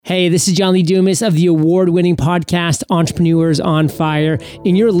Hey, this is John Lee Dumas of the award-winning podcast Entrepreneurs on Fire,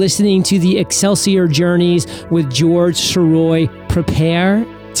 and you're listening to the Excelsior Journeys with George Sirois. Prepare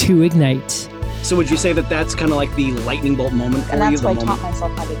to ignite. So would you say that that's kind of like the lightning bolt moment for you? And that's why I taught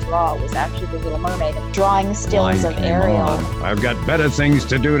myself how to draw, was actually The Little Mermaid, drawing stills of Ariel. I've got better things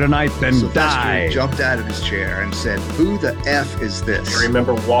to do tonight than die. Sylvester jumped out of his chair and said, "Who the F is this?" I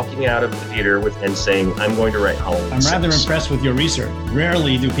remember walking out of the theater and saying, "I'm going to write Halloween." I'm rather impressed with your research.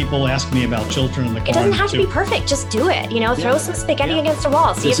 Rarely do people ask me about Children of the Corn. It doesn't have to be perfect. Just do it. Throw some spaghetti against a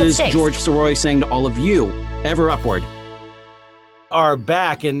wall. See if it sticks. This is George Sirois saying to all of you, ever upward. Are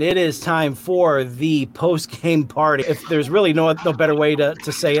back, and it is time for the post-game party. If there's really no better way to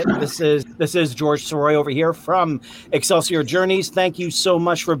say it, this is George Sirois over here from Excelsior Journeys. Thank you so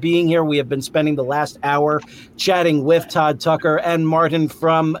much for being here. We have been spending the last hour chatting with Todd Tucker and Martin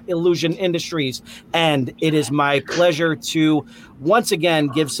from Illusion Industries, and it is my pleasure to once again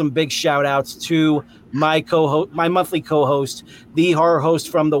give some big shout outs to my monthly co-host, the horror host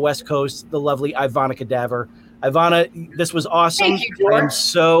from the West Coast, the lovely Ivana Cadaver. Ivana, this was awesome. Thank you, George. I'm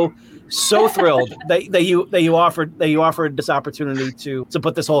so thrilled that you offered this opportunity to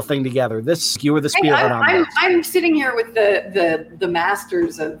put this whole thing together. You were the spearhead on this. I'm sitting here with the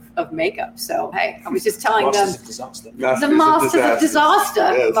masters of makeup. So hey, I was just telling them the masters of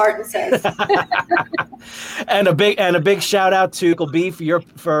disaster. Yes. Martin says. and a big shout out to Uncle B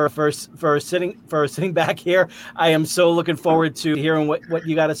for sitting back here. I am so looking forward to hearing what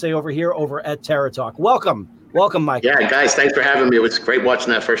you got to say over here over at Terror Talk. Welcome, Mike. Yeah, guys, thanks for having me. It was great watching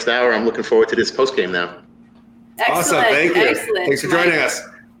that first hour. I'm looking forward to this post-game now. Excellent. Awesome. Thank you. Excellent. Thanks for joining us.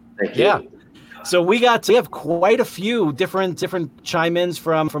 Thank you. Yeah. So we have quite a few different chime-ins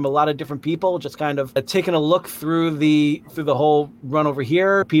from a lot of different people, just kind of taking a look through the whole run over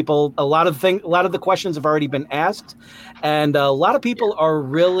here. People, a lot of the questions have already been asked, and a lot of people are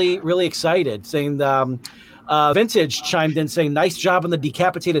really, really excited, saying Vintage chimed in saying, "Nice job on the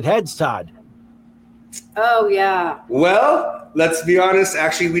decapitated heads, Todd." Oh, yeah. Well, let's be honest.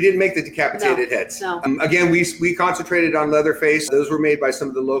 Actually, we didn't make the decapitated heads. No. Again, we concentrated on Leatherface. Those were made by some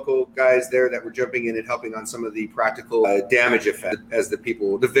of the local guys there that were jumping in and helping on some of the practical damage effects, as the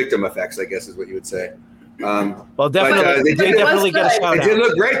victim effects, I guess is what you would say. Well, definitely, they definitely get a shout out. It did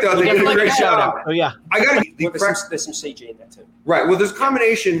look great, though. They did a great shout out. Oh, yeah. There's some CG in there, too. Right. Well, there's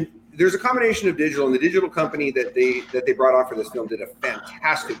a combination of digital, and the digital company that they brought on for this film did a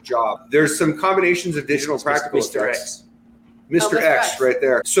fantastic job. There's some combinations of digital practical effects. Mr. X right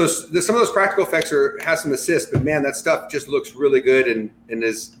there. So some of those practical effects has some assist, but man, that stuff just looks really good and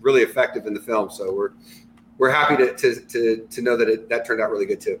is really effective in the film. So we're happy to know that that turned out really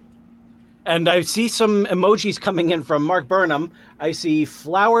good too. And I see some emojis coming in from Mark Burnham. I see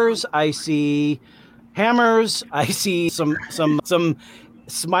flowers. I see hammers. I see some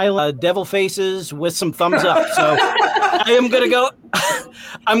smile devil faces with some thumbs up. So I'm gonna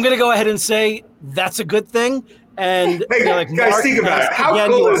go ahead and say that's a good thing. And hey, guys, Mark, think about it. How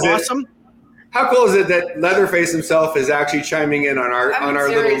cool is it? Awesome. How cool is it that Leatherface himself is actually chiming in on our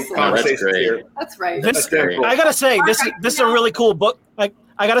little conversation here? That's right. I gotta say this is a really cool book. I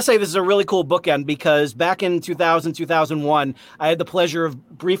gotta say this is a really cool bookend, because back in 2001, I had the pleasure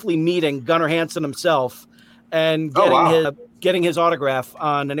of briefly meeting Gunnar Hansen himself and getting his autograph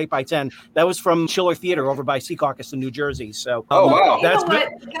on an 8x10. That was from Schiller Theater over by Secaucus in New Jersey. So,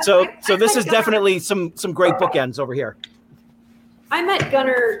 so this is definitely some great bookends over here. I met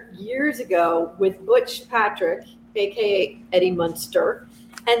Gunnar years ago with Butch Patrick, aka Eddie Munster,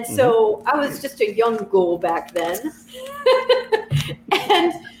 and so I was just a young ghoul back then.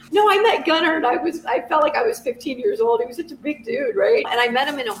 And no, I met Gunnar, and I felt like I was 15 years old. He was such a big dude, right? And I met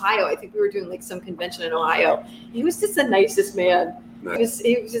him in Ohio. I think we were doing some convention in Ohio. He was just the nicest man. Nice.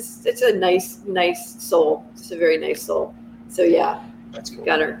 He was just such a nice soul. Just a very nice soul. So yeah, that's cool.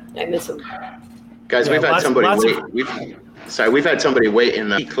 Gunnar, I miss him. Guys, we've had somebody wait. We've had somebody wait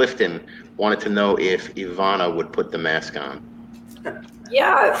in Clifton wanted to know if Ivana would put the mask on.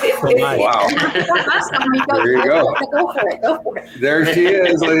 Yeah. Wow. There you go. Go for it. There she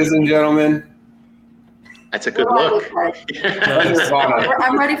is, ladies and gentlemen. That's a good look.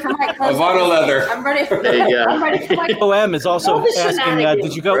 I'm ready for my cousin. Ivana Leather. I'm ready for my Ugo M is also asking,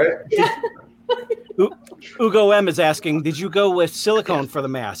 did you go? Right? Ugo M is asking, did you go with silicone for the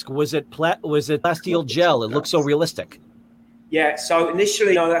mask? Was it plasteel gel? It looks so realistic. Yeah, so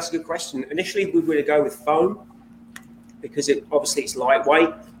initially, that's a good question. Initially, we were going to go with foam, because it's lightweight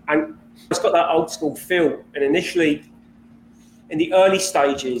and it's got that old school feel. And initially, in the early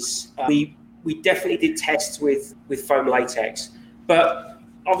stages, we definitely did tests with foam latex, but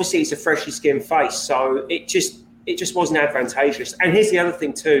obviously it's a freshly skinned face, so it just it just wasn't advantageous. And here's the other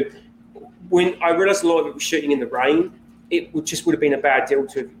thing too. When I realized a lot of it was shooting in the rain, it would have been a bad deal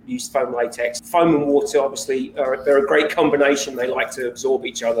to have used foam latex. Foam and water, obviously, they're a great combination. They like to absorb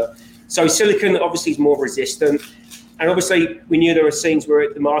each other. So silicone obviously is more resistant. And obviously we knew there were scenes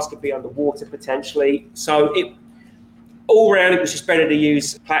where the mask could be underwater potentially. So all around, it was just better to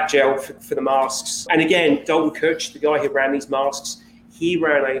use Plat Gel for the masks. And again, Dalton Kutch, the guy who ran these masks, he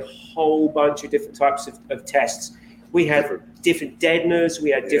ran a whole bunch of different types of tests. We had different deadeners,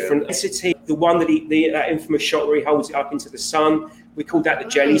 we had different density. The one that that infamous shot where he holds it up into the sun, we called that the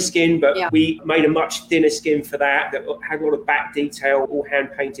jelly skin, but we made a much thinner skin for that had a lot of back detail, all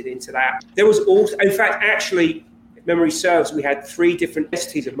hand painted into that. There was also, in fact, actually, if memory serves, we had 3 different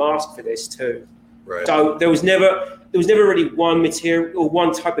densities of mask for this too. Right. So there was never really one material or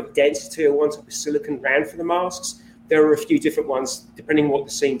one type of density or one type of silicone ran for the masks. There were a few different ones depending on what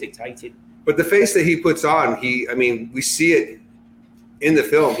the scene dictated. But the face that he puts on, we see it in the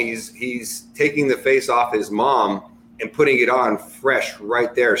film. He's taking the face off his mom and putting it on fresh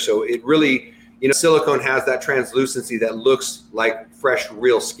right there. So it really, silicone has that translucency that looks like fresh,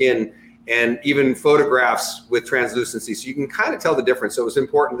 real skin, and even photographs with translucency. So you can kind of tell the difference. So it was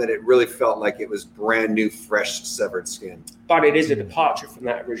important that it really felt like it was brand new, fresh, severed skin. But it is a departure from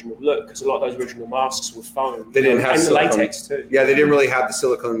that original look because a lot of those original masks were foam. They didn't have and silicone. The latex too. Yeah, they didn't really have the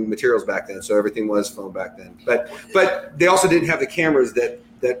silicone materials back then. So everything was foam back then. But they also didn't have the cameras that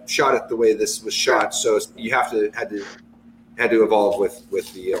shot it the way this was shot. So you had to evolve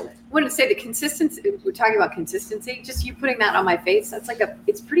with the. I wouldn't say the consistency. We're talking about consistency. Just you putting that on my face. That's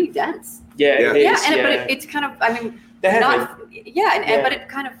it's pretty dense. Yeah, it is. But it's kind of. I mean, but it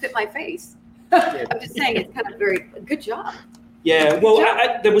kind of fit my face. I'm just saying, it's kind of good job. Yeah, well,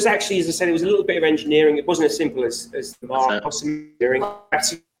 there was actually, as I said, it was a little bit of engineering. It wasn't as simple as the mask. Engineering,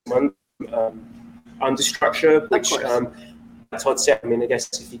 understructure, which Todd said. I mean, I guess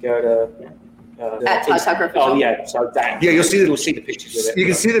if you go to. At Todd Tucker Official. Oh yeah, so that. Yeah, you'll see the pictures of it. You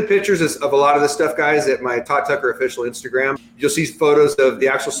can see the pictures of a lot of this stuff, guys, at my Todd Tucker Official Instagram. You'll see photos of the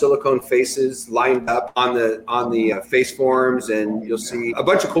actual silicone faces lined up on the face forms, and you'll see a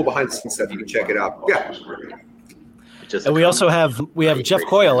bunch of cool behind the scenes stuff. You can check it out. Yeah. And we also have Jeff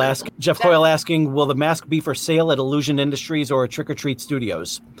Coyle asking, will the mask be for sale at Illusion Industries or Trick or Treat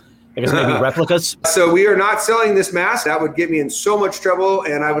Studios? I guess maybe replicas. So we are not selling this mask. That would get me in so much trouble,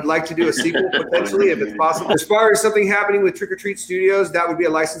 and I would like to do a sequel potentially if it's possible. As far as something happening with Trick or Treat Studios, that would be a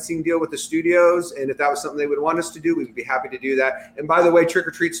licensing deal with the studios, and if that was something they would want us to do, we'd be happy to do that. And by the way, Trick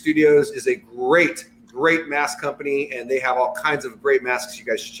or Treat Studios is a great mask company, and they have all kinds of great masks. You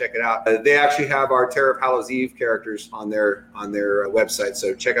guys should check it out. They actually have our Terror of Hallows Eve characters on their website,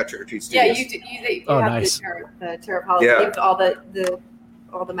 so check out Trick or Treat Studios. Yeah, you have nice. the Terror of Hallows Eve,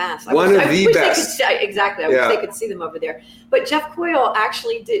 all the masks. I wish best. Exactly. I wish they could see them over there. But Jeff Coyle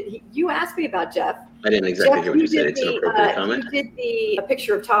actually did. You asked me about Jeff. I didn't exactly hear what you said. It's an appropriate comment. You did a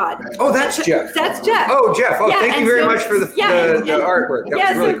picture of Todd. Oh, that's Jeff. That's Jeff. Oh, Jeff. Oh, thank you very much for the artwork.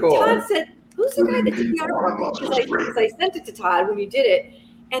 That was really cool. Todd said, "Who's the guy that did the artwork?" Because I sent it to Todd when you did it.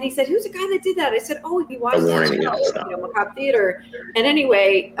 And he said, "Who's the guy that did that?" I said, "Oh, he watched Macabre Theater." And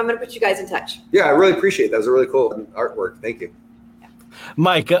anyway, I'm going to put you guys in touch. Yeah, I really appreciate that. That was a really cool artwork. Thank you.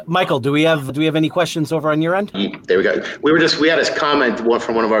 Michael, do we have any questions over on your end? There we go. We had a comment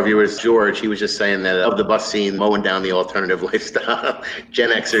from one of our viewers, George. He was just saying that of the bus scene, mowing down the alternative lifestyle, Gen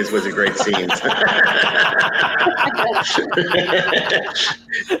Xers was a great scene.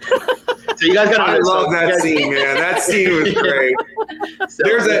 So you guys got. I love that scene, man. That scene was great.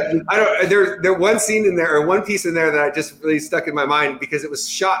 There's one scene in there, or one piece in there that I just really stuck in my mind because it was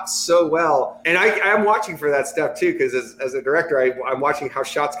shot so well, and I'm watching for that stuff too because as a director, I'm watching how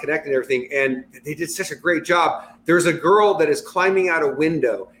shots connect and everything, and they did such a great job. There's a girl that is climbing out a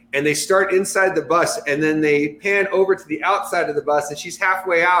window, and they start inside the bus, and then they pan over to the outside of the bus, and she's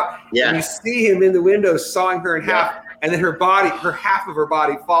halfway out, and you see him in the window sawing her in half. And then her half of her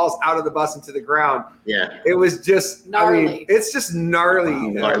body falls out of the bus into the ground. Yeah. It was just gnarly. I mean, it's just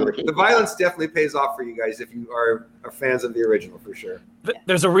gnarly. Gnarly. The violence definitely pays off for you guys if you are fans of the original, for sure.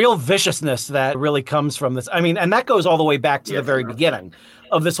 There's a real viciousness that really comes from this. I mean, and that goes all the way back to the very beginning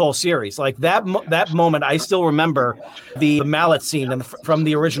of this whole series. Like that moment, I still remember the mallet scene from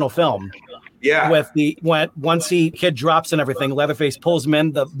the original film. Yeah. With once the kid drops and everything, Leatherface pulls him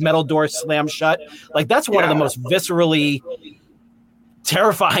in, the metal door slams shut. Like that's one of the most viscerally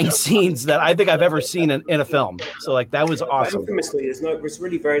terrifying scenes that I think I've ever seen in a film. So like that was awesome. Infamously, there's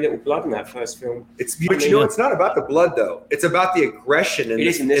really very little blood in that first film. But it's not about the blood though. It's about the aggression and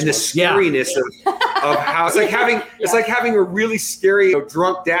the scariness of how it's like having a really scary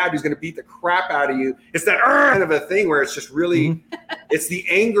drunk dad who's going to beat the crap out of you. It's that kind of a thing where it's just really, it's the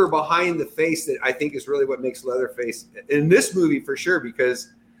anger behind the face that I think is really what makes Leatherface in this movie for sure,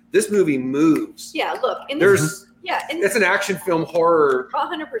 because this movie moves. Yeah, look, it's an action film horror.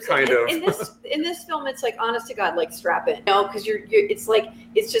 100%. Kind of. In this film, it's like honest to God, like strap in. Because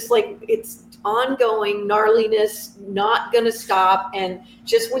it's just like it's ongoing gnarliness, not gonna stop, and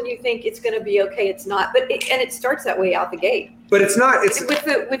just when you think it's gonna be okay, it's not. But it starts that way out the gate. But it's not. It's with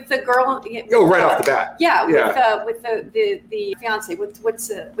the girl. Right off the bat. Yeah, with the fiance. What's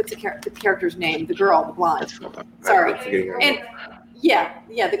the character's name? The girl, the blonde. Sorry. And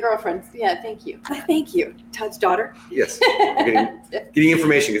the girlfriend. Yeah, thank you. Todd's daughter. Yes. Getting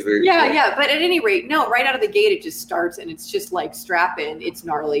information because we're. Yeah. But at any rate, no. Right out of the gate, it just starts, and it's just like strap in. It's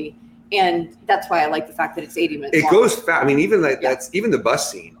gnarly. And that's why I like the fact that it's 80 minutes long. It goes fast. I mean, even that's even the bus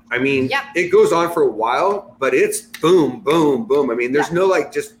scene. I mean, it goes on for a while, but it's boom, boom, boom. I mean, there's no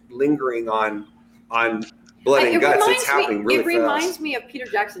like just lingering on blood and guts. It's happening really fast. It reminds me of Peter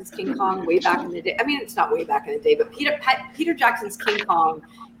Jackson's King Kong way back in the day. I mean, it's not way back in the day, but Peter Jackson's King Kong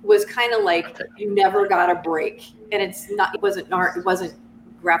was kind of like you never got a break, and it wasn't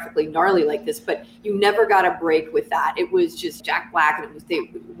graphically gnarly like this, but you never got a break with that. It was just Jack Black, and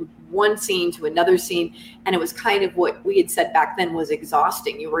it was one scene to another scene, and it was kind of what we had said back then was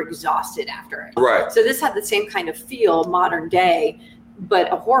exhausting. You were exhausted after it. Right. So this had the same kind of feel, modern day,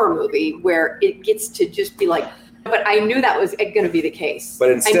 but a horror movie where it gets to just be like, but I knew that was going to be the case.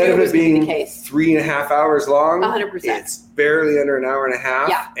 But instead of it being 3.5 hours long, 100%. It's barely under an hour and a half.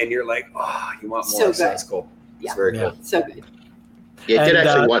 Yeah. And you're like, oh, you want more. So good. That's cool. Yeah. It's very cool. So good. Yeah, it did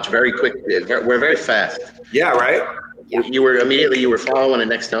actually watch very quick. We're very fast. Yeah, right? Yeah. You were following it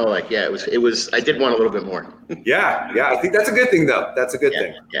next to it was I did want a little bit more. Yeah. I think that's a good thing though. That's a good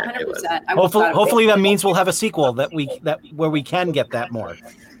thing. Yeah, 100%. Hopefully that means we'll have a sequel where we can get that more.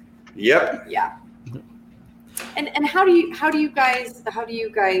 Yep. Yeah. And how do you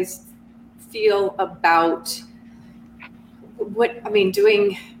guys feel about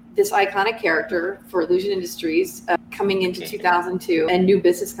doing this iconic character for Illusion Industries coming into 2002 and new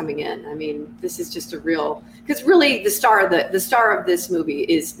business coming in? I mean, this is just because really the star of this movie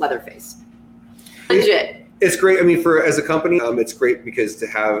is Leatherface. Legit. It's great. I mean, as a company, it's great because to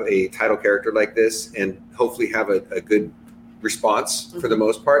have a title character like this and hopefully have a good response for the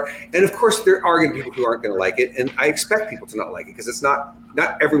most part. And of course, there are going to be people who aren't going to like it, and I expect people to not like it because it's not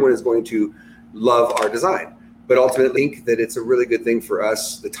everyone is going to love our design. But ultimately, I think that it's a really good thing for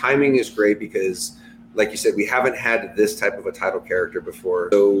us. The timing is great because, like you said, we haven't had this type of a title character before.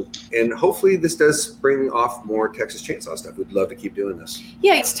 So, and hopefully this does bring off more Texas Chainsaw stuff. We'd love to keep doing this.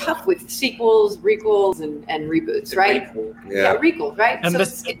 Yeah, it's tough with sequels, requels, and reboots, right? Yeah, requels, right?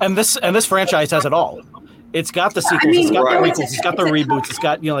 And this franchise has it all. It's got the sequels, it's got the requels, it's got the reboots, it's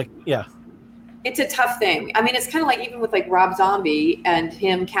got It's a tough thing. I mean, it's kind of like even with like Rob Zombie and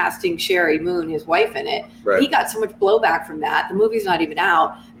him casting Sherry Moon, his wife, in it. Right. He got so much blowback from that. The movie's not even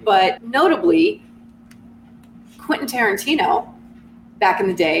out. But notably, Quentin Tarantino, back in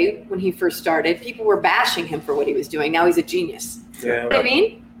the day when he first started, people were bashing him for what he was doing. Now he's a genius. Yeah. You know what I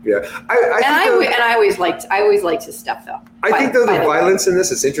mean? Yeah. I always liked his stuff though. I think though the violence in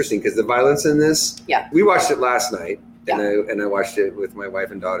this is interesting because the violence in this, we watched it last night. Yeah. And I watched it with my wife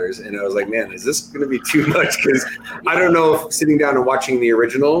and daughters, and I was like, man, is this going to be too much? Because I don't know if sitting down and watching the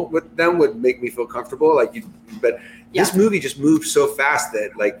original with them would make me feel comfortable. But this movie just moved so fast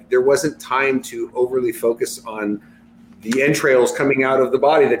that like there wasn't time to overly focus on the entrails coming out of the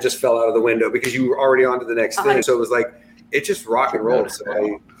body that just fell out of the window because you were already on to the next thing. So it was like it just rock and rolled.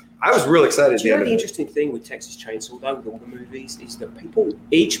 So I was real excited. Do you know the interesting thing with Texas Chainsaw, though, with all the movies, is that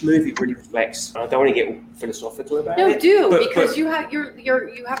each movie really reflects. I don't want to get philosophical about it. Because you have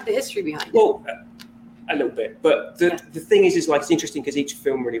the history behind it. Well, a little bit, but the thing is like it's interesting because each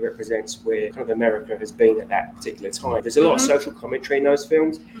film really represents where kind of America has been at that particular time. There's a lot of social commentary in those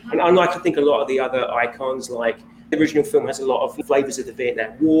films, and unlike I think a lot of the other icons, like the original film has a lot of flavors of the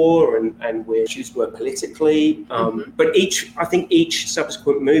Vietnam War and where issues were politically. But I think each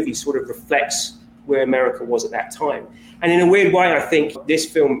subsequent movie sort of reflects where America was at that time. And in a weird way, I think this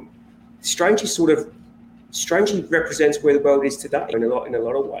film strangely represents where the world is today in a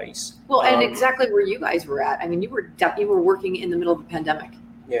lot of ways. Well, and exactly where you guys were at. I mean, you were working in the middle of the pandemic.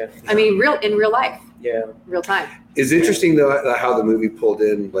 Yeah. I mean, in real life. Yeah. Real time. It's interesting though how the movie pulled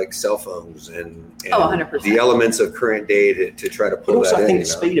in like cell phones and 100%. the elements of current day to try to pull but also, that I think in. the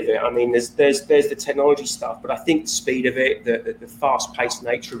speed of it. I mean, there's the technology stuff, but I think the speed of it, the fast-paced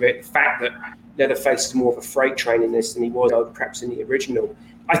nature of it, the fact that Leatherface is more of a freight train in this than he was perhaps in the original.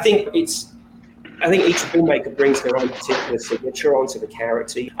 I think each filmmaker brings their own particular signature onto the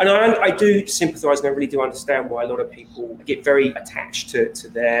character. And I do sympathise and I really do understand why a lot of people get very attached to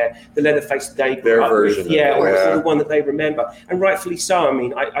the Leatherface they grew up version with. Or the one that they remember. And rightfully so. I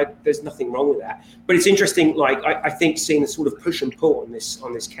mean, there's nothing wrong with that. But it's interesting, like, I think seeing the sort of push and pull on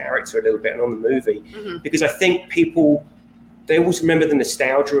this character a little bit and on the movie, because I think people, they always remember the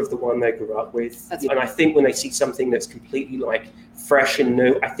nostalgia of the one they grew up with. And I think when they see something that's completely like fresh and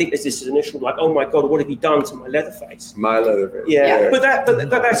new, I think there's this initial like, oh my God, what have you done to my Leatherface? My Leatherface. Yeah. But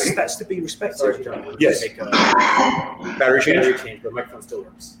that's to be respected. Yes. Battery change. But microphone still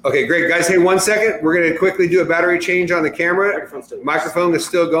works. Okay, great. Guys, hey, 1 second. We're going to quickly do a battery change on the camera. Microphone is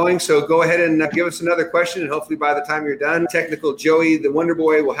still going, so go ahead and give us another question, and hopefully by the time you're done, technical Joey, the Wonder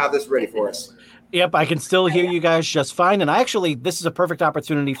Boy, will have this ready for us. Yep, I can still hear you guys just fine. And this is a perfect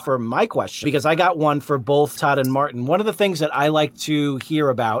opportunity for my question, because I got one for both Todd and Martin. One of the things that I like to hear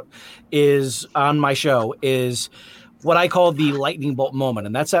about is on my show is what I call the lightning bolt moment.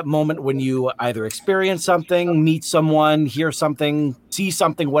 And that's that moment when you either experience something, meet someone, hear something, see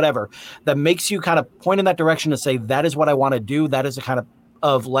something, whatever, that makes you kind of point in that direction to say, that is what I want to do. That is the kind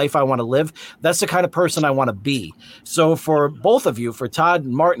of life I want to live. That's the kind of person I want to be. So for both of you, for Todd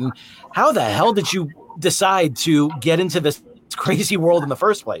and Martin, how the hell did you decide to get into this crazy world in the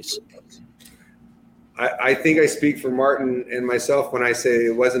first place? I think I speak for Martin and myself when I say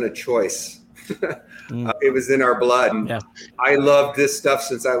it wasn't a choice. It was in our blood. Yeah. I loved this stuff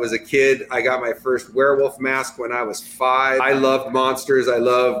since I was a kid. I got my first werewolf mask when I was 5. I loved monsters. I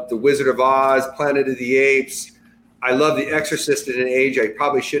loved The Wizard of Oz, Planet of the Apes. I love The Exorcist at an age I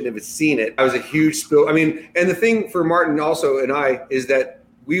probably shouldn't have seen it. I was a huge and the thing for Martin also and I is that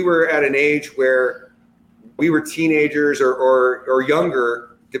we were at an age where we were teenagers or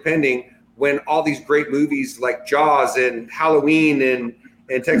younger, depending, when all these great movies like Jaws and Halloween and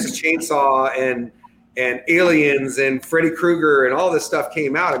Texas Chainsaw and Aliens and Freddy Krueger and all this stuff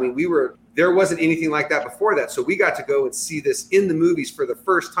came out. I mean, there wasn't anything like that before that. So we got to go and see this in the movies for the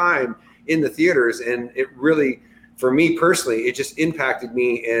first time in the theaters. And it really, for me personally, it just impacted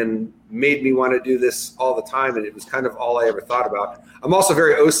me and made me want to do this all the time. And it was kind of all I ever thought about. I'm also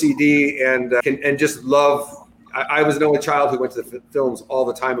very OCD and just love. I was an only child who went to the films all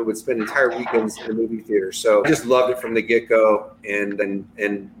the time and would spend entire weekends in the movie theater. So I just loved it from the get-go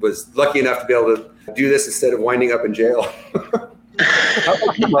and was lucky enough to be able to do this instead of winding up in jail.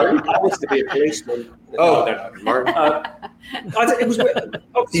 Martin, I wanted to be a policeman. No, Martin. It was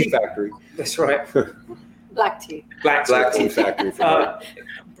Tea Factory. That's right. Black tea. Black Tea Factory.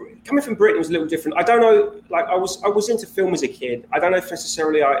 Coming from Britain was a little different. I don't know. Like I was into film as a kid. I don't know if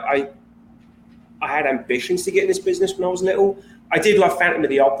necessarily I had ambitions to get in this business when I was little. I did love Phantom of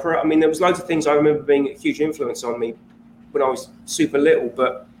the Opera. I mean, there was loads of things I remember being a huge influence on me when I was super little,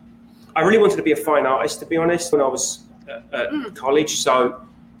 but I really wanted to be a fine artist, to be honest, when I was at college. So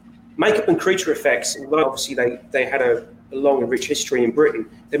makeup and creature effects, although obviously they had a long and rich history in Britain,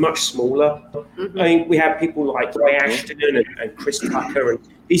 they're much smaller. I mean, we have people like Ray Ashton and Chris Tucker, and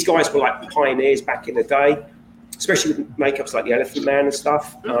these guys were like pioneers back in the day, especially with makeups like the Elephant Man and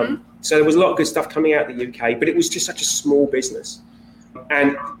stuff. So there was a lot of good stuff coming out of the UK, but it was just such a small business.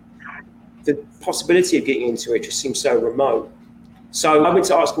 And the possibility of getting into it just seemed so remote. So I went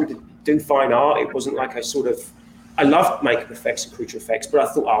to art school to do fine art. It wasn't like I loved makeup effects and creature effects, but I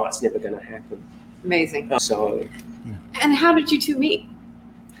thought, that's never going to happen. Amazing. So. And how did you two meet?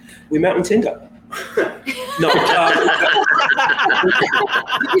 We met on Tinder. No.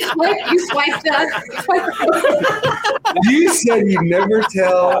 You swiped us. You said you'd never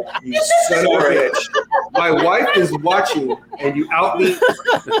tell, you son of a bitch. My wife is watching, and you out me.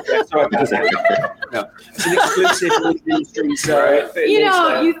 Sorry about that. No. It's an exclusive in the industry, so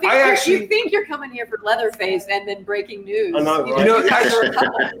you think you're coming here for Leatherface and then breaking news. I know, right? You know,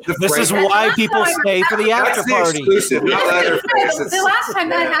 This is why people stay for the after party. Exclusive, not Leatherface. The last time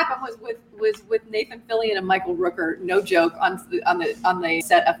that happened was with Nathan Fillion and Michael Rooker. No joke, on the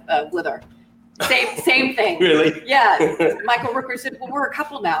set of Blither. Same thing. Really? Yeah. Michael Rooker said, "Well, we're a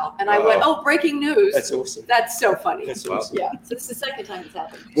couple now," and I went, "Oh, breaking news!" That's awesome. That's so funny. That's awesome. Yeah. So this is the second time it's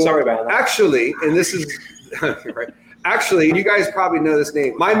happened. Well, sorry about that. Actually, and this is right. Actually, you guys probably know this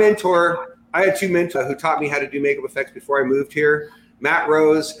name. My mentor, I had 2 mentors who taught me how to do makeup effects before I moved here: Matt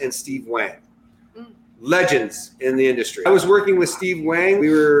Rose and Steve Wang. legends in the industry. I was working with Steve Wang. We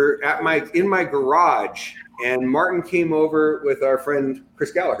were in my garage, and Martin came over with our friend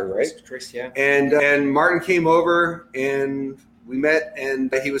Chris Gallagher, right? Chris, yeah. And Martin came over, and we met,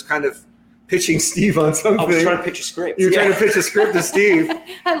 and he was kind of pitching Steve on something. I was trying to pitch a script. You were trying to pitch a script to Steve.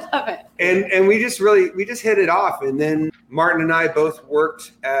 I love it. And we just hit it off. And then Martin and I both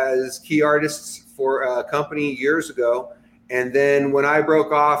worked as key artists for a company years ago. And then when I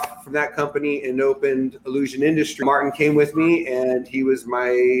broke off from that company and opened Illusion Industry, Martin came with me, and he's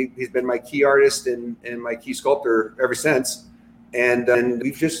been my key artist and my key sculptor ever since. And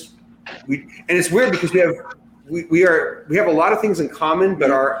it's weird because we have a lot of things in common, but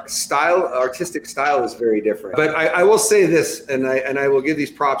our artistic style is very different. But I will say this, and I will give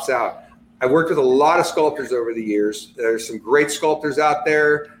these props out. I worked with a lot of sculptors over the years. There's some great sculptors out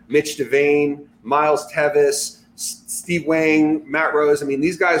there: Mitch Devane, Miles Tevis, Steve Wang, Matt Rose. I mean,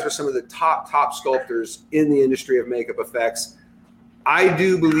 these guys were some of the top sculptors in the industry of makeup effects. I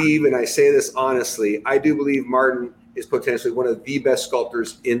do believe, and I say this honestly, I do believe Martin is potentially one of the best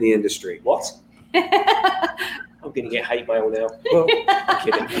sculptors in the industry. What? I'm going to get hate mail now. Well, I'm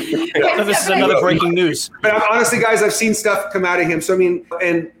kidding. So this is another breaking news. But honestly, guys, I've seen stuff come out of him. So, I mean,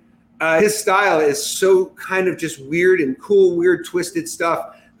 and his style is so kind of just weird and cool, weird, twisted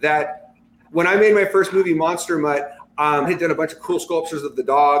stuff that when I made my first movie, Monster Mutt, I had done a bunch of cool sculptures of the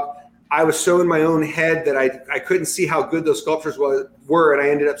dog. I was so in my own head that I couldn't see how good those sculptures were, and I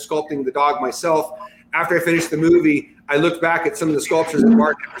ended up sculpting the dog myself. After I finished the movie, I looked back at some of the sculptures that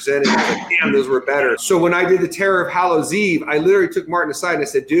Martin had presented, and I was like, damn, those were better. So when I did the Terror of Hallows Eve, I literally took Martin aside and I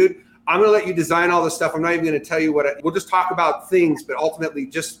said, dude, I'm going to let you design all this stuff. I'm not even going to tell you we'll just talk about things, but ultimately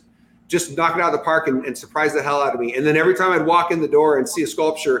just knock it out of the park and surprise the hell out of me. And then every time I'd walk in the door and see a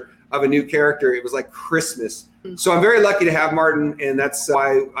sculpture of a new character, it was like Christmas. So I'm very lucky to have Martin, and that's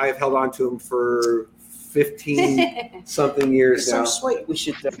why I've held on to him for 15 something years now. So sweet. We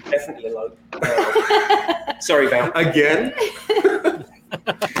should definitely elope. Sorry, Val. Again?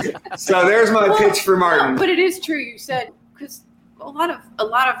 So there's my pitch for Martin. But it is true. You said, because a lot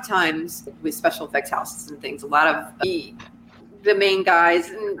of times with special effects houses and things, a lot of the main guys,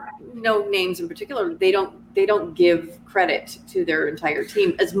 and no names in particular, they don't give credit to their entire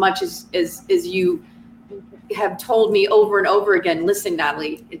team as much as you have told me over and over again. Listen,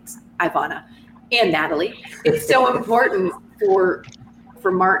 Natalie, it's Ivana and Natalie. It's so important for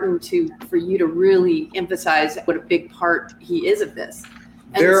Martin for you to really emphasize what a big part he is of this.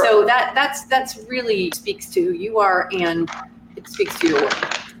 And so that's really speaks to who you are, and it speaks to your work.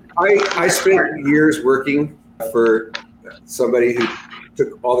 I spent years working for somebody who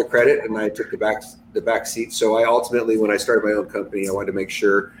took all the credit, and I took the back seat. So I ultimately, when I started my own company, I wanted to make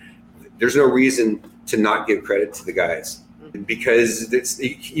sure there's no reason to not give credit to the guys, because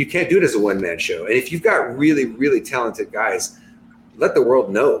you can't do it as a one-man show. And if you've got really, really talented guys, let the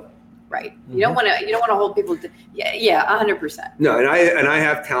world know. Right. You don't want to hold people to, 100%. No, and I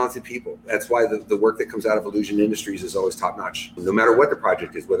have talented people. That's why the work that comes out of Illusion Industries is always top notch, no matter what the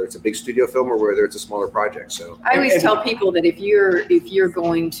project is, whether it's a big studio film or whether it's a smaller project. So I always tell people that if you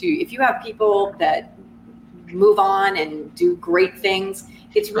have people that move on and do great things,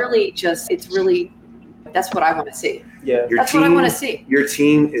 it's really that's what I want to see. Yeah. What I want to see. Your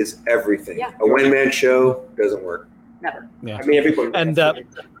team is everything. Yeah. A one-man show doesn't work. Never. Yeah. I mean, everybody. And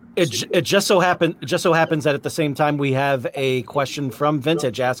it just so happens that at the same time we have a question from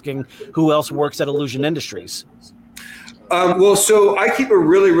Vintage asking who else works at Illusion Industries. Well, so I keep a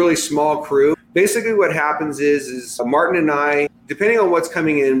really, really small crew. Basically what happens is Martin and I, depending on what's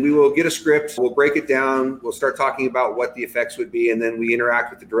coming in, we will get a script, we'll break it down, we'll start talking about what the effects would be, and then we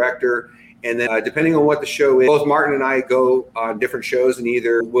interact with the director. And then depending on what the show is, both Martin and I go on different shows, and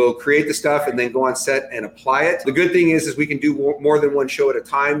either we'll create the stuff and then go on set and apply it. The good thing is we can do more than one show at a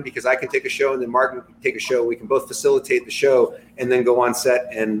time, because I can take a show and then Martin can take a show. We can both facilitate the show and then go on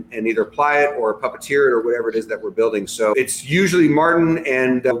set and either apply it or puppeteer it or whatever it is that we're building. So it's usually Martin,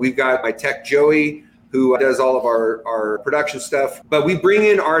 and we've got my tech Joey, who does all of our production stuff. But we bring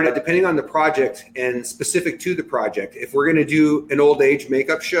in art depending on the project and specific to the project. If we're going to do an old age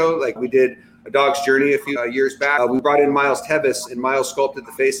makeup show, like we did A Dog's Journey a few years back, we brought in Miles Tevis, and Miles sculpted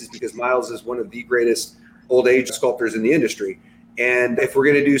the faces because Miles is one of the greatest old age sculptors in the industry. And if we're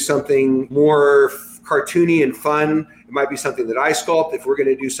going to do something more cartoony and fun, it might be something that I sculpt. If we're going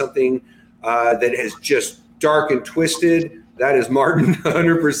to do something that is just dark and twisted, that is Martin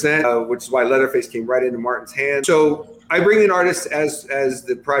 100%, which is why Leatherface came right into Martin's hands. So I bring in artists as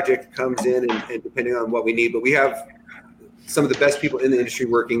the project comes in and depending on what we need. But we have some of the best people in the industry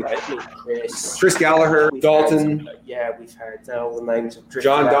working. Chris Gallagher, Dalton. We've had all the names of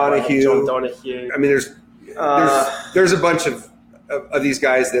John Donahue. John Donahue. I mean, there's a bunch of these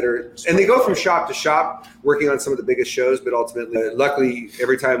guys that are, and they go from shop to shop working on some of the biggest shows, but ultimately, luckily,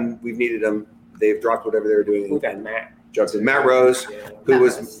 every time we've needed them, they've dropped whatever they were doing. We've had Matt. Jumped in. Matt Rose,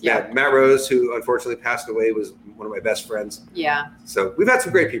 Matt Rose, who unfortunately passed away, was one of my best friends. Yeah. So we've had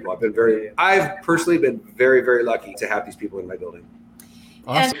some great people. I've personally been very, very lucky to have these people in my building.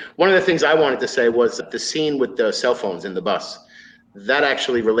 Awesome. One of the things I wanted to say was the scene with the cell phones in the bus. That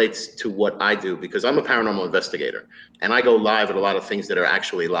actually relates to what I do because I'm a paranormal investigator and I go live at a lot of things that are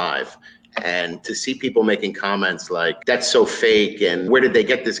actually live. And to see people making comments like, that's so fake and where did they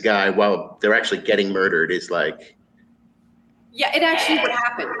get this guy while they're actually getting murdered is like. Yeah, it actually would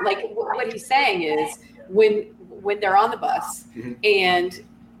happen. Like what he's saying is when they're on the bus and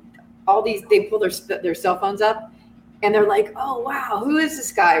they pull their cell phones up and they're like, oh, wow, who is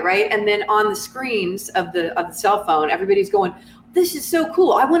this guy, right? And then on the screens of the cell phone, everybody's going, this is so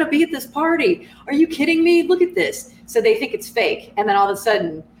cool. I want to be at this party. Are you kidding me? Look at this. So they think it's fake. And then all of a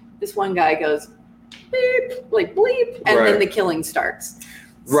sudden, this one guy goes, beep, like bleep, and then the killing starts.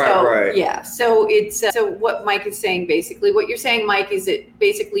 Right. Yeah. So it's so what Mike is saying, basically, what you're saying, Mike, is that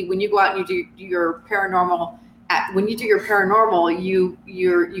basically when you go out and you do your paranormal,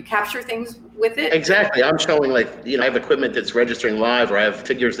 you capture things with it. Exactly. I'm showing I have equipment that's registering live, or I have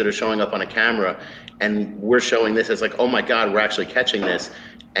figures that are showing up on a camera, and we're showing this as like, oh my God, we're actually catching this.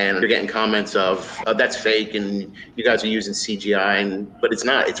 And you're getting comments of that's fake, and you guys are using CGI, but it's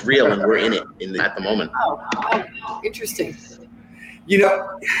not. It's real, and we're in it at the moment. Oh, interesting.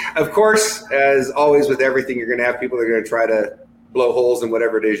 Of course, as always with everything, you're going to have people that are going to try to blow holes in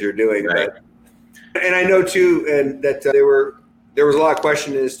whatever it is you're doing. Right. And I know too, and that there was a lot of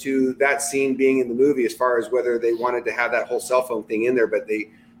question as to that scene being in the movie, as far as whether they wanted to have that whole cell phone thing in there, but they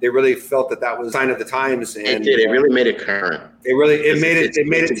really felt that was a sign of the times. And it did. It really made it current. It made it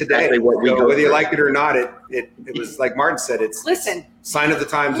today. Exactly what we whether you like it or not, it was like Martin said. It's sign of the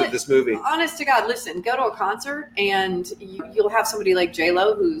times of this movie. Honest to God, listen. Go to a concert and you'll have somebody like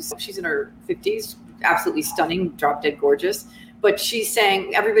J-Lo, she's in her 50s, absolutely stunning, drop dead gorgeous. But she's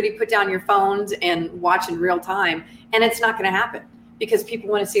saying, everybody put down your phones and watch in real time, and it's not going to happen because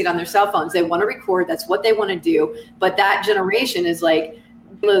people want to see it on their cell phones. They want to record. That's what they want to do. But that generation is like.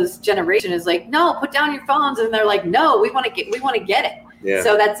 No, put down your phones, and they're like, no, we want to get it. Yeah.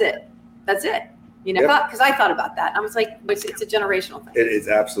 So that's it. Because I thought about that. I was like, it's a generational thing. It is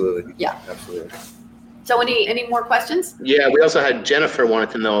absolutely. Yeah, absolutely. So any more questions? Yeah, we also had Jennifer wanted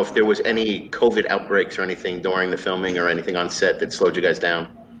to know if there was any COVID outbreaks or anything during the filming or anything on set that slowed you guys down.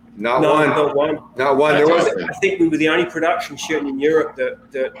 Not one. I think we were the only production shooting in Europe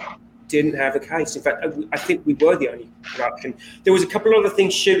that didn't have a case. In fact, I think we were the only production. There was a couple other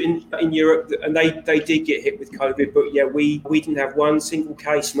things shooting in Europe, and they did get hit with COVID. But yeah, we didn't have one single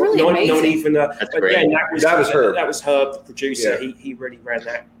case. Not even. Again, that was Herb. That was Herb, the producer. Yeah. He really ran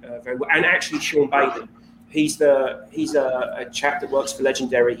that very well. And actually, Sean Baden, he's a chap that works for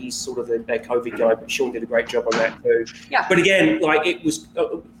Legendary. He's sort of their COVID guy, but Sean did a great job on that too. Yeah. But again,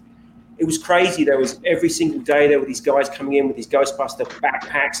 it was crazy. There was every single day there were these guys coming in with these Ghostbuster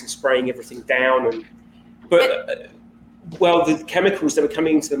backpacks and spraying everything down. The chemicals that were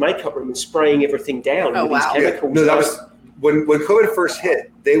coming into the makeup room and spraying everything down. Oh, wow. These chemicals. No, that was when COVID first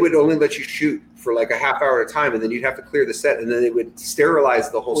hit. They would only let you shoot for like a half hour at a time, and then you'd have to clear the set, and then they would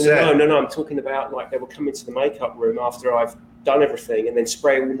sterilize the whole set. No. I'm talking about they would come into the makeup room after I've done everything, and then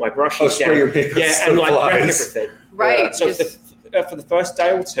spray all my brushes down. Your makeup and wreck everything. Right. So for the first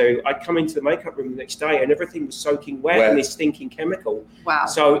day or two, I'd come into the makeup room the next day, and everything was soaking wet in this stinking chemical. Wow.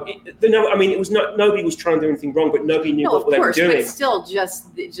 So it was not. Nobody was trying to do anything wrong, but nobody knew what they were doing. But still,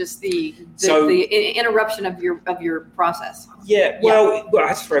 just the interruption of your process. Yeah. Well, I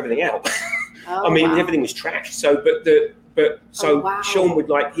had to throw everything out. Everything was trash. So, Sean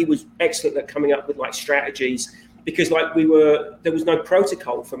would he was excellent at coming up with strategies because there was no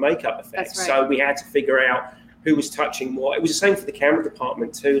protocol for makeup effects. That's right. So we had to figure out who was touching what. It was the same for the camera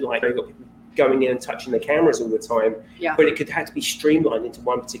department too. They got people going in and touching the cameras all the time. Yeah. But it had to be streamlined into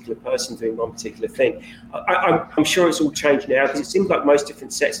one particular person doing one particular thing. I'm sure it's all changed now because it seems like most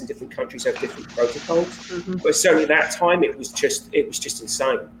different sets in different countries have different protocols. Mm-hmm. But certainly at that time it was just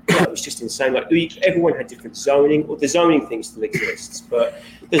insane. It was just insane. Everyone had different zoning, or the zoning thing still exists. But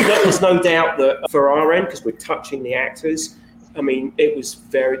there's no doubt that for our end, because we're touching the actors. They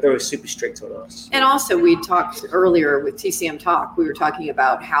were super strict on us. And also, we talked earlier with TCM Talk. We were talking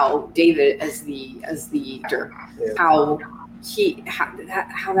about how David, as the actor, how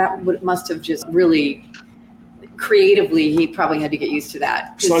that must have just really creatively, he probably had to get used to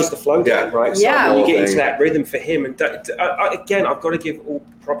that. Slows the flow down, right? Yeah. So you get into that rhythm for him. And again, I've got to give all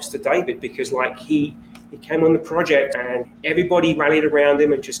props to David, because like he came on the project and everybody rallied around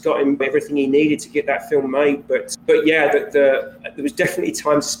him and just got him everything he needed to get that film made. But yeah, there was definitely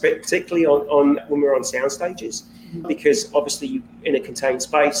times, particularly on when we were on sound stages, because obviously in a contained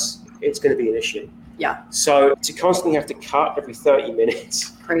space, it's going to be an issue. Yeah. So to constantly have to cut every 30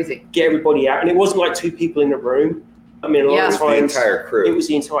 minutes, crazy, get everybody out, and it wasn't like two people in a room. I mean, a lot of times the entire crew. It was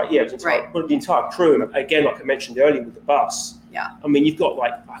the entire the entire crew. And again, like I mentioned earlier with the bus. Yeah. I mean, you've got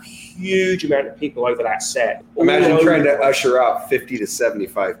like a huge amount of people over that set. Imagine trying to usher out 50 to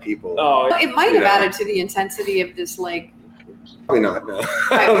 75 people. Oh, it might have added to the intensity of this, like. Probably not. No,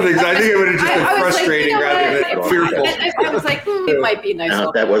 I don't think so. I think it would have just been frustrating rather than fearful. I was like, it might be nice.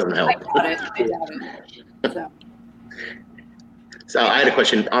 No, that wasn't helpful. I doubt it. So I had a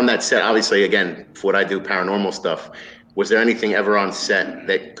question on that set. Obviously, again, for what I do, paranormal stuff. Was there anything ever on set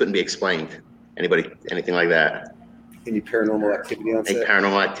that couldn't be explained? Anything like that? Any paranormal activity on set? Any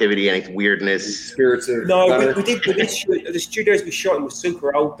paranormal activity? Any weirdness? Spirits of no, we did shoot. The studios we shot in were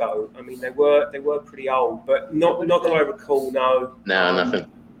super old though. I mean, they were pretty old, but not that I recall. No. No, nothing.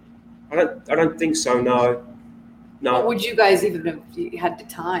 I don't think so. No. What would you guys even have had the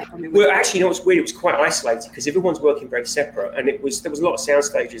time? I mean, well, actually, you know what's weird? It was quite isolated because everyone's working very separate, and there was a lot of sound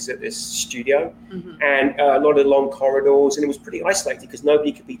stages at this studio, and a lot of long corridors, and it was pretty isolated because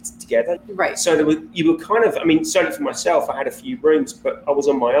nobody could be together. Right. So you were kind of, I mean, certainly for myself, I had a few rooms, but I was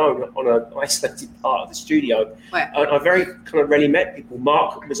on my own on an isolated part of the studio. Right. And I very kind of rarely met people.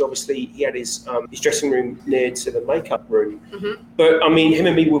 Mark was obviously, he had his dressing room near to the makeup room, but I mean, him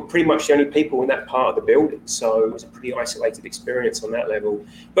and me were pretty much the only people in that part of the building, so it was a pretty isolated experience on that level.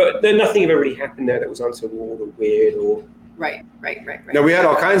 But nothing ever really happened there that was untoward or weird or. Right. Now we had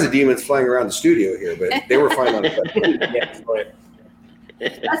all kinds of demons flying around the studio here, but they were fine on it. Yeah, right.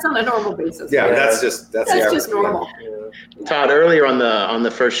 That's on a normal basis. Yeah, that's just normal. Yeah. Todd, earlier on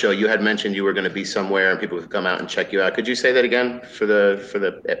the first show, you had mentioned you were going to be somewhere and people could come out and check you out. Could you say that again for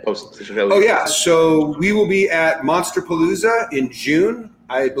the post show? Oh yeah, so we will be at Monsterpalooza in June,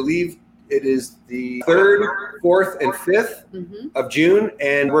 I believe. It is the 3rd, 4th, and 5th of June,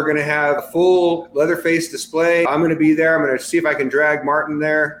 and we're going to have a full Leatherface display. I'm going to be there. I'm going to see if I can drag Martin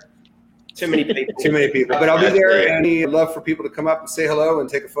there. Too many people. Too many people. But I'll be there, and I'd love for people to come up and say hello and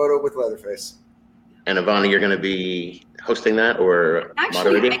take a photo with Leatherface. And Ivana, you're going to be hosting that or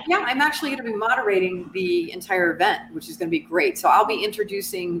moderating? Yeah, I'm actually going to be moderating the entire event, which is going to be great. So I'll be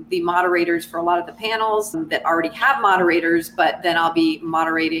introducing the moderators for a lot of the panels that already have moderators, but then I'll be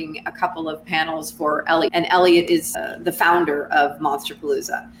moderating a couple of panels for Elliot. And Elliot is the founder of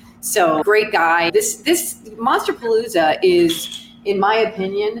Monsterpalooza. So great guy. This Monsterpalooza is, in my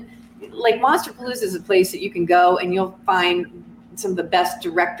opinion, like Monsterpalooza is a place that you can go and you'll find some of the best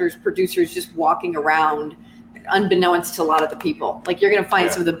directors, producers just walking around unbeknownst to a lot of the people. Like you're going to find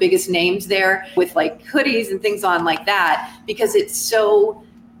some of the biggest names there with like hoodies and things on like that, because it's so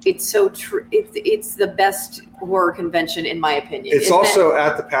true. It's the best horror convention in my opinion. It's also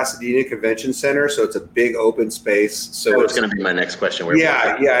at the Pasadena Convention Center, so it's a big open space. So it's going to be my next question.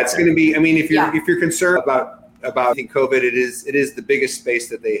 It's going to be. I mean, if you're concerned about I think COVID, it is the biggest space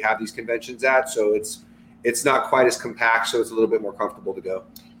that they have these conventions at. So it's not quite as compact, so it's a little bit more comfortable to go.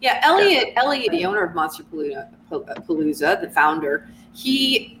 Yeah, Elliot, the owner of Monsterpalooza, the founder,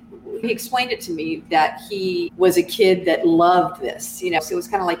 he explained it to me that he was a kid that loved this, so it was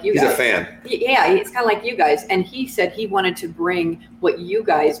kind of like you guys. He's a fan. Yeah, it's kind of like you guys, and he said he wanted to bring what you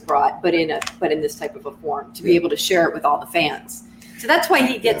guys brought, but in this type of a form to be able to share it with all the fans. So that's why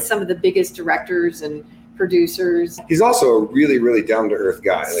he gets some of the biggest directors and producers. He's also a really, really down-to-earth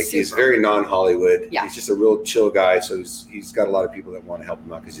guy. Like he's very non-Hollywood. Yeah. He's just a real chill guy. So he's got a lot of people that want to help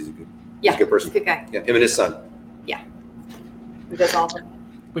him out because he's a good person. Good guy. Yeah, him and his son. Yeah. That's awesome.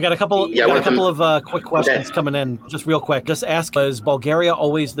 We got a couple of quick questions coming in, just real quick. Just ask, was Bulgaria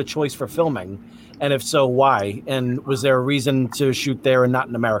always the choice for filming? And if so, why? And was there a reason to shoot there and not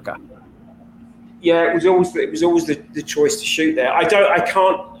in America? Yeah, it was always the choice to shoot there. I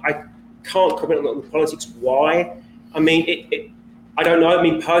can't comment on the politics. Why? I mean, I don't know. I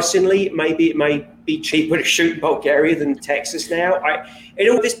mean, personally, maybe it may be cheaper to shoot in Bulgaria than Texas now.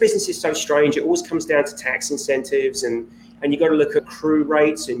 This business is so strange. It always comes down to tax incentives, and you got to look at crew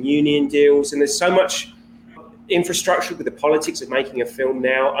rates and union deals. And there's so much infrastructure with the politics of making a film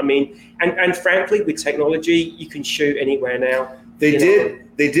now. I mean, and frankly, with technology, you can shoot anywhere now. They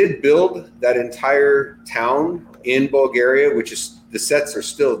did build that entire town in Bulgaria, which is. The sets are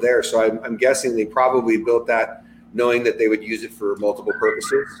still there, so I'm guessing they probably built that knowing that they would use it for multiple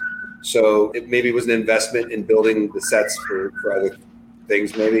purposes. So it maybe was an investment in building the sets for other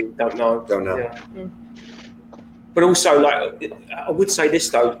things, maybe. Don't know. Yeah. But also, like, I would say this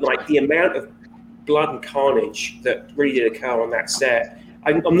though, like the amount of blood and carnage that really did occur on that set,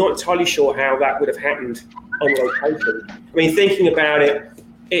 I'm not entirely sure how that would have happened on location. I mean, thinking about it,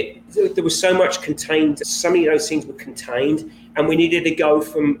 there was so much contained, so many of those scenes were contained, and we needed to go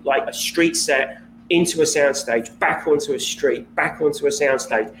from like a street set into a soundstage, back onto a street, back onto a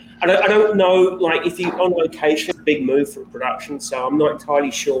soundstage. I don't know, like if you on location, it's a big move for a production, so I'm not entirely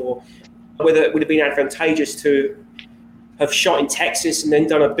sure whether it would have been advantageous to have shot in Texas and then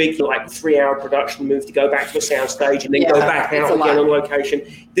done a big like 3-hour production move to go back to a soundstage and then go back out again on location.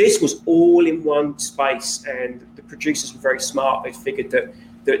 This was all in one space, and the producers were very smart. They figured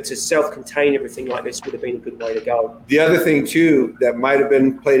that to self-contain everything like this would have been a good way to go. The other thing too that might have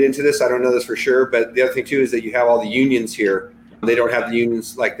been played into this, I don't know this for sure, but the other thing too is that you have all the unions here. They don't have the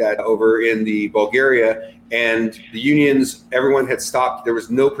unions like that over in the Bulgaria, and the unions, everyone had stopped. There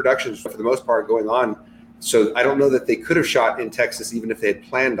was no productions for the most part going on. So I don't know that they could have shot in Texas even if they had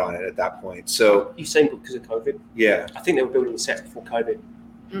planned on it at that point. So you saying because of COVID? Yeah, I think they were building the sets before COVID.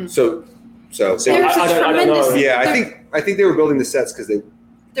 So I don't know. Yeah, I think they were building the sets because they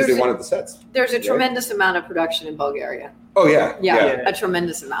wanted the sets. There's a tremendous amount of production in Bulgaria. Oh yeah, a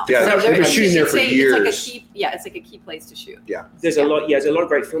tremendous amount. Yeah, so they've been shooting there for years. It's like a key place to shoot. Yeah, there's a lot of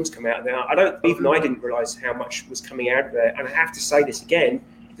great films come out of there. I didn't realize how much was coming out of there. And I have to say this again,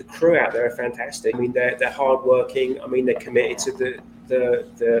 the crew out there are fantastic. I mean, they're hardworking. I mean, they're committed to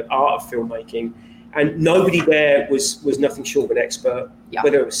the art of filmmaking. And nobody there was nothing short of an expert. Yeah.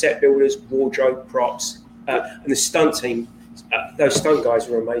 Whether it was set builders, wardrobe, props, and the stunt team. Those stunt guys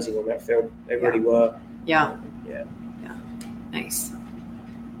were amazing on that film. They really were. Yeah. Nice.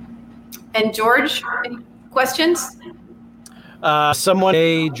 And George, any questions? Someone,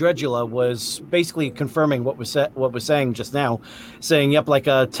 a Dredula, was basically confirming what was saying just now, saying, yep, like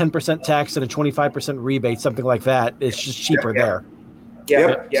a 10% tax and a 25% rebate, something like that. It's just cheaper there.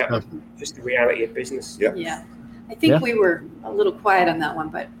 Yeah. So, just the reality of business. Yeah. I think we were a little quiet on that one,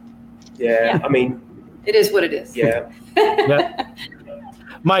 but I mean, it is what it is. Yeah.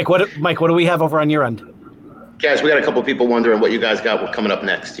 Mike, what do we have over on your end? Guys, we got a couple of people wondering what you guys got coming up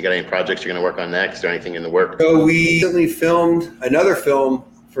next. You got any projects you're going to work on next or anything in the work? So we recently filmed another film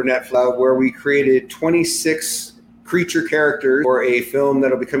for Netflix where we created 26 creature characters for a film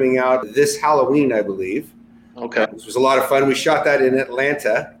that'll be coming out this Halloween, I believe. Okay. This was a lot of fun. We shot that in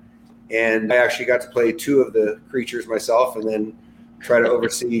Atlanta, and I actually got to play 2 of the creatures myself and then try to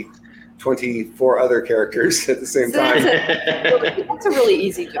oversee 24 other characters at the same time. That's a really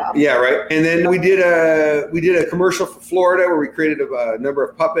easy job. Yeah, right. And then we did a commercial for Florida where we created a number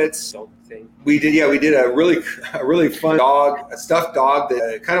of puppets. We did a really fun dog, a stuffed dog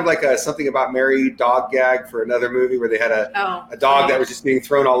that kind of like a Something About Mary dog gag for another movie where they had a dog that was just being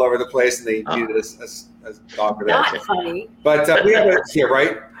thrown all over the place and they needed a dog for that. Not funny. But we have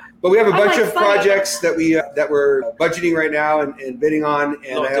But we have a bunch of projects that we're budgeting right now and bidding on,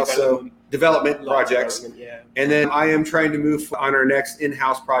 and I also development projects. And then I am trying to move on our next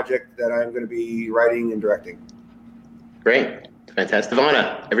in-house project that I'm going to be writing and directing. Great, fantastic.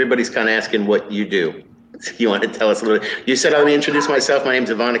 Ivana, everybody's kind of asking what you do. You want to tell us a little bit? You said, let me introduce myself. My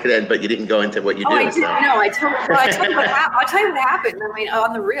name's Ivana Cadet, but you didn't go into what you do. I didn't. No, I'll tell you what happened. I mean,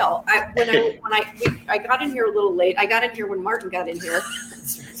 on the real, I got in here a little late. I got in here when Martin got in here.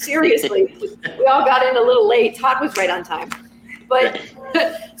 Seriously, we all got in a little late. Todd was right on time. But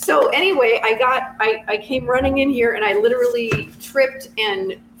so anyway, I came running in here and I literally tripped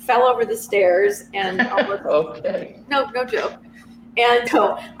and fell over the stairs and almost, no joke. And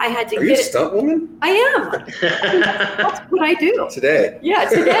so I had to Are you a stunt woman? I am. That's what I do. Today. Yeah,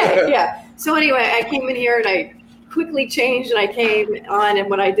 today. Yeah. So anyway, I came in here and I quickly changed and I came on, and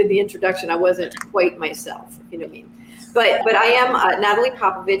when I did the introduction, I wasn't quite myself, if you know what I mean. But I am Natalie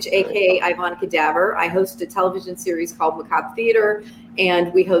Popovich, aka Ivana Cadaver. I host a television series called Macabre Theater,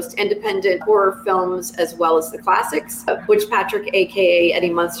 and we host independent horror films as well as the classics. Butch Patrick, aka Eddie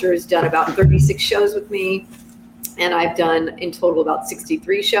Munster, has done about 36 shows with me, and I've done in total about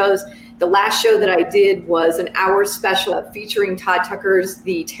 63 shows. The last show that I did was an hour special featuring Todd Tucker's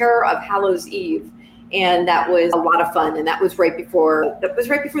The Terror of Hallows Eve. And that was a lot of fun. And that was right before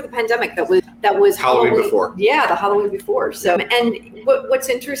the pandemic. That was Halloween before. Yeah, the Halloween before. So, and what's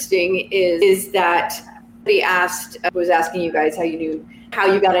interesting is that somebody was asking you guys how you knew how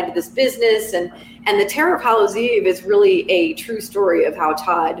you got into this business, and the Terror of Hallows Eve is really a true story of how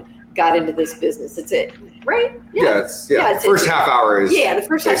Todd got into this business. right? It's first half hour is. Yeah, the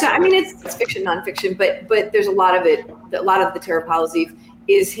first half. I mean, it's fiction, nonfiction, but there's a lot of it. A lot of the Terror of Hallows'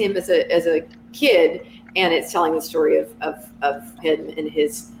 is him as a kid, and it's telling the story of him and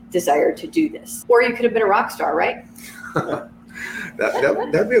his desire to do this. Or you could have been a rock star, right?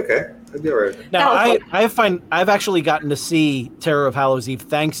 That'd be okay. That'd be all right. Now, I've actually gotten to see Terror of Hallows' Eve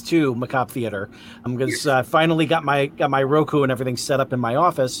thanks to Macabre Theater, because I finally got my Roku and everything set up in my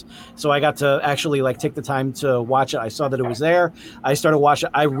office, so I got to actually take the time to watch it. I saw that it was there. I started watching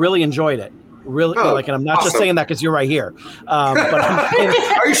it. I really enjoyed it. Really, and I'm not just saying that because you're right here. But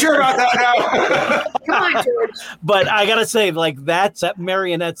are you sure about that now? Come on, George. But I gotta say, that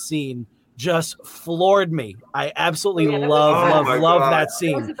marionette scene just floored me. I absolutely love that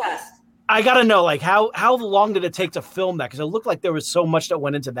scene. That was the best. I gotta know, how long did it take to film that? Because it looked like there was so much that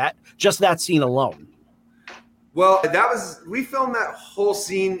went into that, just that scene alone. Well, we filmed that whole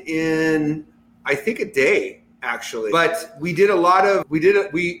scene in, I think, a day, actually. But we did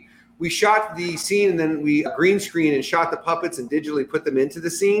we shot the scene and then we green screen and shot the puppets and digitally put them into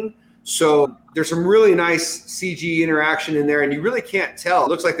the scene. So there's some really nice CG interaction in there, and you really can't tell. It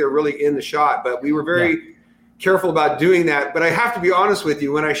looks like they're really in the shot, but we were very careful about doing that. But I have to be honest with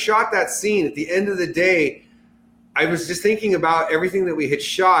you, when I shot that scene, at the end of the day, I was just thinking about everything that we had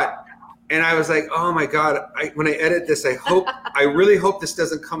shot, and I was like, oh my God, when I edit this, I really hope this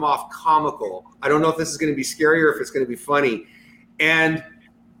doesn't come off comical. I don't know if this is going to be scary or if it's going to be funny. And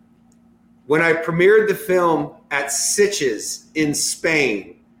when I premiered the film at Sitges in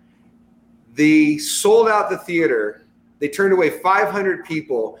Spain, they sold out the theater. They turned away 500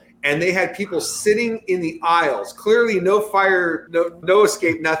 people, and they had people sitting in the aisles. Clearly, no fire, no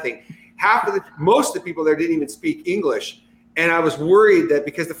escape, nothing. Most of the people there didn't even speak English, and I was worried that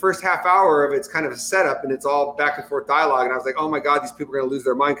because the first half hour of it's kind of a setup and it's all back and forth dialogue, and I was like, oh my God, these people are going to lose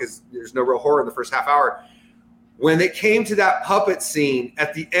their mind because there's no real horror in the first half hour. When it came to that puppet scene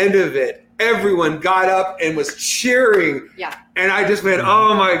at the end of it, everyone got up and was cheering. Yeah. And I just went,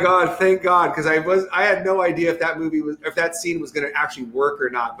 oh my God, thank God. Because I had no idea if that scene was going to actually work or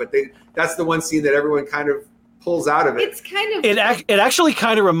not. But that's the one scene that everyone kind of pulls out of it. It's kind of. It actually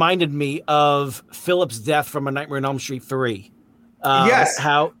kind of reminded me of Philip's death from A Nightmare on Elm Street 3. Yes.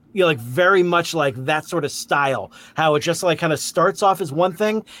 How, very much like that sort of style. How it just kind of starts off as one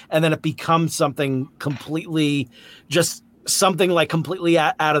thing and then it becomes something completely, completely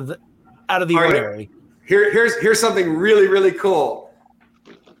out of the ordinary. Here's something really, really cool.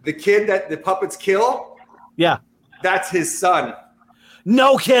 The kid that the puppets kill, that's his son.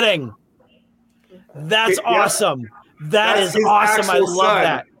 No kidding. That's awesome. That's awesome. I love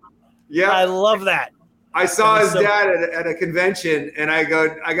that. Yeah, I love that. I saw his dad at a convention, and I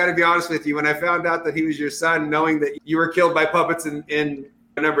got to be honest with you. When I found out that he was your son, knowing that you were killed by puppets in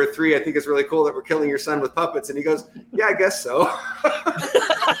number 3, I think it's really cool that we're killing your son with puppets. And he goes, yeah, I guess so.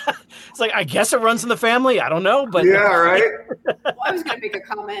 It's I guess it runs in the family. I don't know, but yeah, right. Well, I was going to make a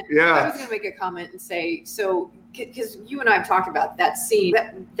comment. Yeah. I was going to make a comment and say, so, because you and I have talked about that scene.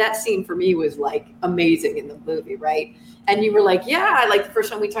 That scene for me was amazing in the movie, right? And you were like, yeah, the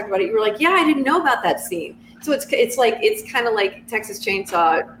first time we talked about it, you were like, yeah, I didn't know about that scene. So it's kind of like Texas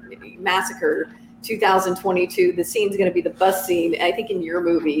Chainsaw Massacre 2022. The scene's going to be the bus scene. I think in your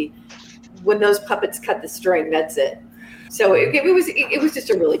movie, when those puppets cut the string, that's it. So it was just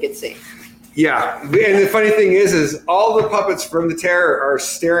a really good scene. Yeah, and the funny thing is all the puppets from The Terror are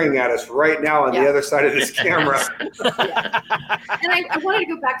staring at us right now on the other side of this camera. Yeah. And I wanted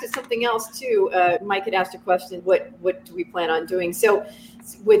to go back to something else too. Mike had asked a question: what do we plan on doing? So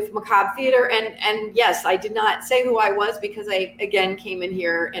with Macabre Theater, and yes, I did not say who I was because I again came in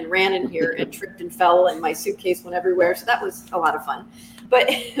here and ran in here and tripped and fell, and my suitcase went everywhere. So that was a lot of fun. But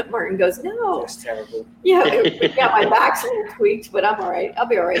Martin goes, no. That's terrible. Yeah, my back's a little tweaked, but I'm all right. I'll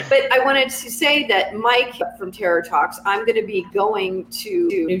be all right. But I wanted to say that Mike from Terror Talks, I'm going to be going to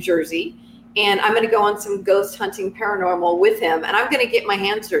New Jersey, and I'm going to go on some ghost hunting paranormal with him, and I'm going to get my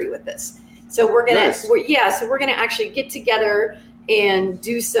hands dirty with this. So we're going to, so we're going to actually get together and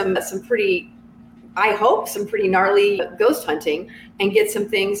do some pretty, I hope, some pretty gnarly ghost hunting and get some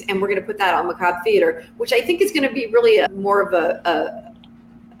things, and we're going to put that on Macabre Theater, which I think is going to be really more of a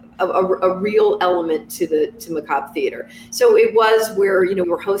real element to Macabre Theater. So it was where,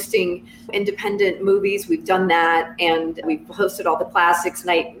 we're hosting independent movies. We've done that, and we've hosted all the classics,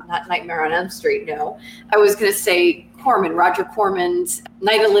 not Nightmare on Elm Street, no. I was going to say Corman, Roger Corman's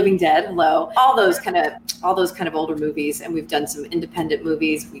Night of the Living Dead. Hello, all those kind of older movies, and we've done some independent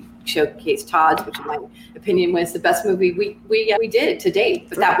movies. We showcased Todd's, which in my opinion was the best movie we did to date.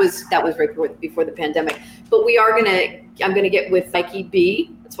 But that was right before the pandemic. But I'm gonna get with Mikey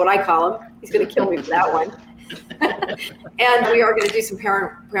B. That's what I call him. He's gonna kill me for that one. And we are gonna do some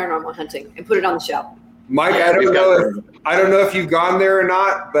paranormal hunting and put it on the show. Mike, I don't know if you've gone there or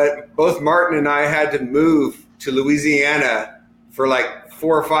not, but both Martin and I had to move to Louisiana for like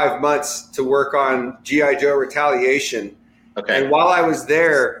 4 or 5 months to work on G.I. Joe Retaliation. Okay. And while I was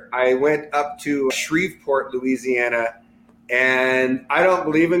there, I went up to Shreveport, Louisiana, and I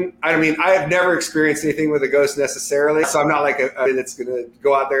have never experienced anything with a ghost necessarily, so I'm not like a that's going to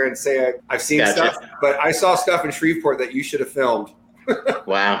go out there and say I've seen stuff, but I saw stuff in Shreveport that you should have filmed.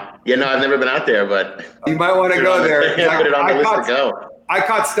 Wow. Yeah, no, I've never been out there, but you might want to go there. Put it on the list to go. I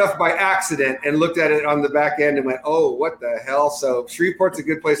caught stuff by accident and looked at it on the back end and went, "Oh, what the hell?" So Shreveport's a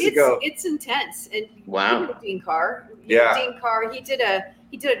good place to go. It's intense. And wow. Dean Carr. Yeah. Dean Carr. He did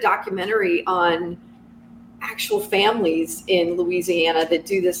a documentary on actual families in Louisiana that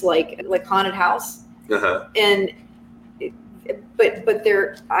do this like haunted house. Uh-huh. And but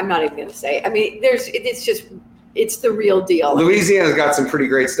they're, I'm not even going to say. I mean, it's the real deal. Louisiana's got some pretty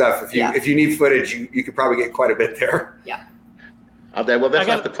great stuff. If you need footage, you could probably get quite a bit there. Yeah. We'll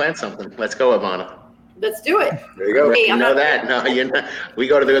definitely have to plan something. Let's go, Ivana. Let's do it. There you go. Hey, you know that? No, you're not. We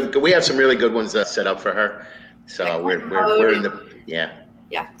have some really good ones set up for her. So we're in the Yeah.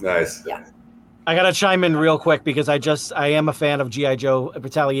 Nice. Yeah. I gotta chime in real quick because I am a fan of G.I. Joe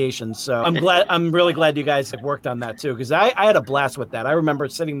Retaliation, so I'm really glad you guys have worked on that too, because I had a blast with that. I remember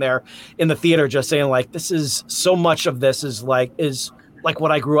sitting there in the theater just saying like, this is so much of this is like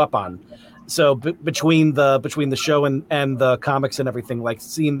what I grew up on. So between the show and the comics and everything, like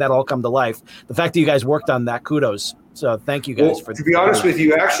seeing that all come to life, the fact that you guys worked on that, kudos. So thank you guys for. To be honest with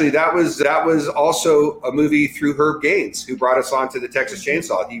you, actually, that was also a movie through Herb Gaines, who brought us on to the Texas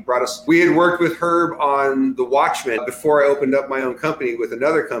Chainsaw. We had worked with Herb on The Watchmen before I opened up my own company with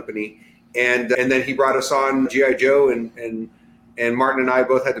another company, and then he brought us on G.I. Joe, and Martin and I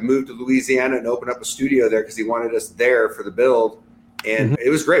both had to move to Louisiana and open up a studio there because he wanted us there for the build. And it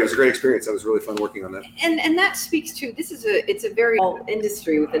was great. It was a great experience. That was really fun working on that. And that speaks to it's a very small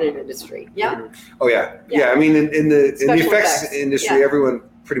industry within an industry. Yeah. Oh yeah. I mean, in the effects industry, yeah. Everyone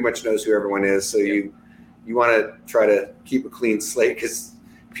pretty much knows who everyone is. So you want to try to keep a clean slate because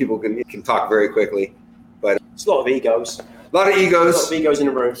people can talk very quickly. But it's a lot of egos. A lot of egos in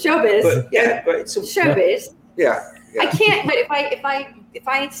the room. Showbiz. But it's showbiz. Yeah. I can't. But if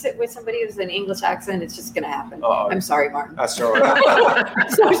I sit with somebody who's an English accent, it's just going to happen. Oh, I'm sorry, Martin. That's all right.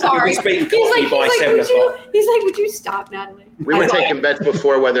 So sorry. He's like, would you stop, Natalie? We were taking bets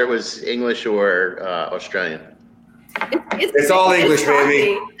before whether it was English or Australian. It's all English,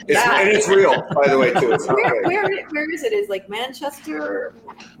 baby. And it's real, by the way, too. It's not where is it? Is like Manchester?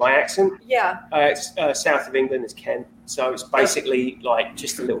 My accent? Yeah. It's south of England. It's Kent. So it's basically like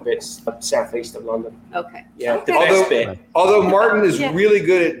just a little bit southeast of London. Okay. Yeah. The best bit. Although Martin is really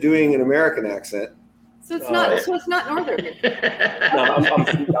good at doing an American accent. So it's not. So it's not northern. No, I'm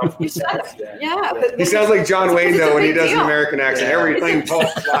from You said it. He sounds like John Wayne though when he does an American accent. Yeah. Everything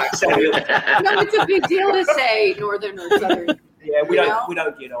talks black. No, it's a big deal to say northern or southern. Yeah, we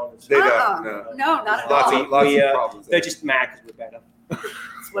don't get on. They don't. No, not at lots all. of problems. They're just mad because we're better.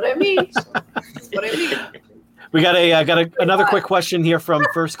 That's what I mean. That's what I mean. We got another quick question here from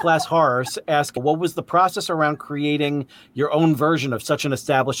First Class Horrors. Ask, what was the process around creating your own version of such an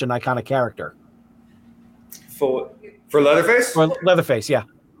established and iconic character? For Leatherface? For Leatherface, yeah.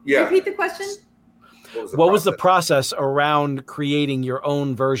 Yeah. Repeat the question. What was the process around creating your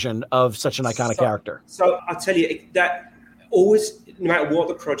own version of such an iconic character? So I'll tell you that always, no matter what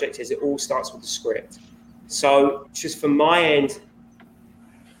the project is, it all starts with the script. So just from my end,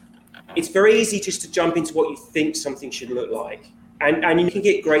 it's very easy just to jump into what you think something should look like. And you can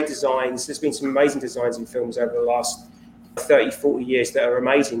get great designs. There's been some amazing designs in films over the last 30, 40 years that are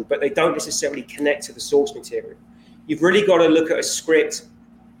amazing, but they don't necessarily connect to the source material. You've really got to look at a script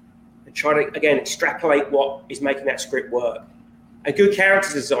and try to, again, extrapolate what is making that script work. A good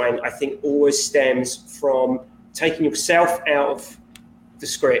character design, I think, always stems from taking yourself out of the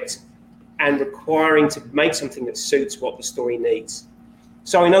script and requiring to make something that suits what the story needs.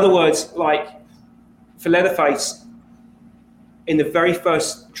 So in other words, like for Leatherface, in the very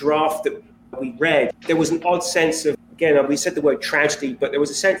first draft that we read, there was an odd sense of, again, we said the word tragedy, but there was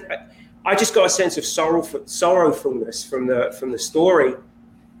a sense, I just got a sense of sorrowfulness from the story.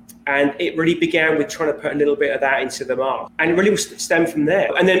 And it really began with trying to put a little bit of that into the mask. And it really stemmed from there.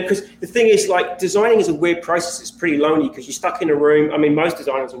 And then, because the thing is, like, designing is a weird process. It's pretty lonely because you're stuck in a room. I mean, most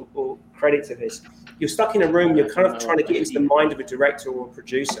designers will credit to this. You're stuck in a room, you're kind of trying to get into the mind of a director or a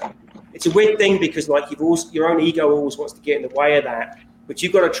producer. It's a weird thing because, like, your own ego always wants to get in the way of that. But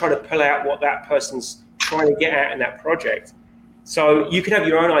you've got to try to pull out what that person's trying to get at in that project. So you can have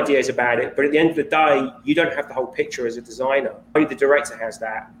your own ideas about it, but at the end of the day, you don't have the whole picture as a designer. Only the director has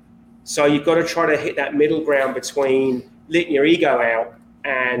that. So you've got to try to hit that middle ground between letting your ego out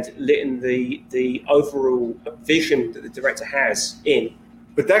and letting the overall vision that the director has in.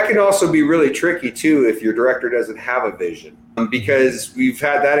 But that can also be really tricky too if your director doesn't have a vision, because we've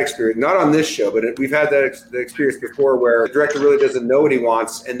had that experience, not on this show, but we've had that experience before where the director really doesn't know what he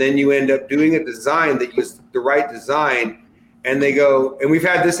wants, and then you end up doing a design that is the right design, and they go, and we've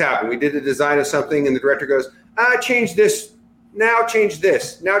had this happen. We did a design of something, and the director goes, change this, now change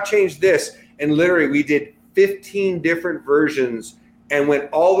this, now change this, and literally we did 15 different versions and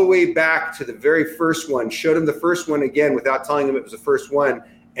went all the way back to the very first one, showed him the first one again without telling him it was the first one.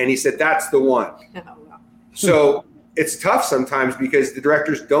 And he said, that's the one. Oh, wow. So it's tough sometimes because the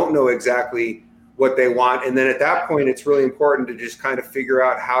directors don't know exactly what they want. And then at that point, it's really important to just kind of figure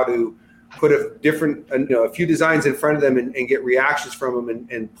out how to put a few designs in front of them and get reactions from them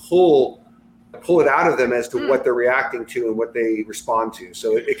and pull it out of them as to what they're reacting to and what they respond to.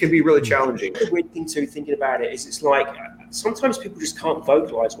 So it can be really challenging. The weird thing too, thinking about it, is it's like sometimes people just can't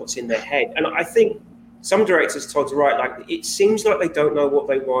vocalize what's in their head. And I think some directors, Todd's right, like it seems like they don't know what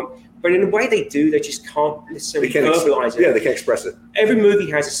they want, but in a way they do, they just can't necessarily verbalize it. Yeah, they can't express it. Every movie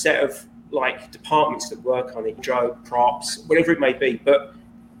has a set of like departments that work on it, joke, props, whatever it may be, but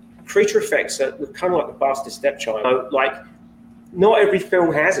creature effects are kind of like the bastard stepchild. Like, not every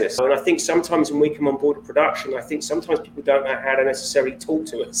film has this. And I think sometimes when we come on board a production, I think sometimes people don't know how to necessarily talk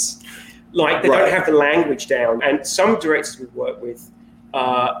to us. Like, they don't have the language down. And some directors we work with,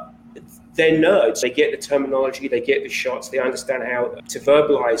 they're nerds. They get the terminology, they get the shots, they understand how to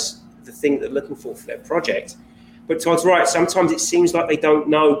verbalize the thing they're looking for their project. But Todd's right, sometimes it seems like they don't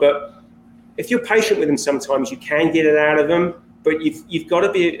know, but if you're patient with them, sometimes you can get it out of them. But you've got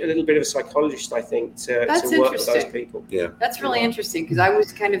to be a little bit of a psychologist, I think, to work with those people. Yeah, that's really interesting because I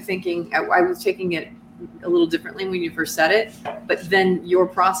was kind of thinking I was taking it a little differently when you first said it, but then your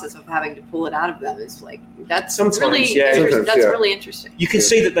process of having to pull it out of them is like that's really interesting. That's really interesting. You can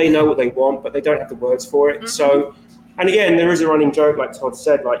see that they know what they want, but they don't have the words for it. Mm-hmm. So, and again, there is a running joke, like Todd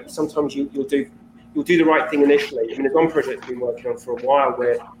said, like sometimes you'll do the right thing initially. I mean, there's one project we've been working on for a while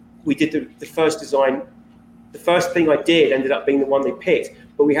where we did the first design. The first thing I did ended up being the one they picked,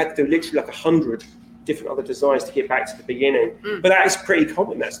 but we had to do literally like 100 different other designs to get back to the beginning. But that is pretty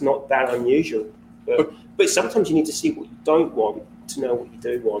common. That's not that unusual. But sometimes you need to see what you don't want to know what you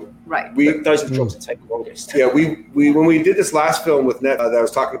do want. Right. Those are the jobs that take the longest. Yeah, we when we did this last film with Net that I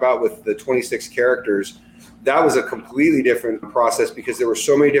was talking about with the 26 characters, that was a completely different process because there were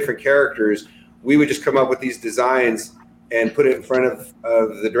so many different characters. We would just come up with these designs and put it in front of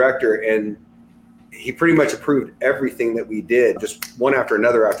the director, and he pretty much approved everything that we did, just one after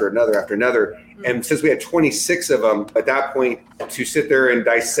another, after another, after another. Mm-hmm. And since we had 26 of them, at that point, to sit there and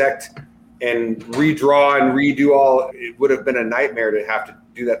dissect and redraw and redo all, it would have been a nightmare to have to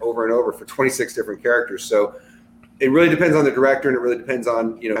do that over and over for 26 different characters. So it really depends on the director, and it really depends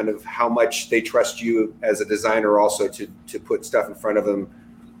on, kind of how much they trust you as a designer also to put stuff in front of them.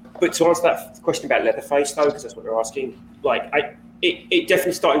 But to answer that question about Leatherface, though, because that's what they're asking, it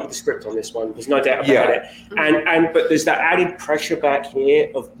definitely started with the script on this one. There's no doubt about it. But there's that added pressure back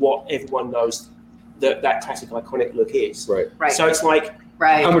here of what everyone knows that classic iconic look is. Right. So it's like,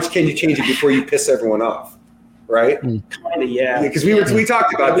 how much can you change it before you piss everyone off? Right? Kind of, yeah. Because we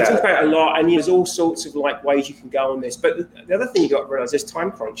talked about that. We talked about it a lot, and there's all sorts of ways you can go on this. But the other thing you got to realize, there's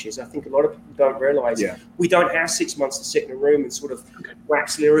time crunches. I think a lot of people don't realize. Yeah. We don't have 6 months to sit in a room and sort of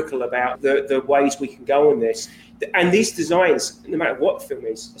wax lyrical about the ways we can go on this. And these designs, no matter what the film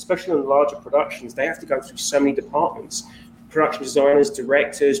is, especially on larger productions, they have to go through so many departments. Production designers,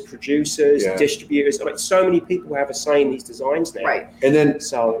 directors, producers, distributors. So many people have a say in these designs now. Right. And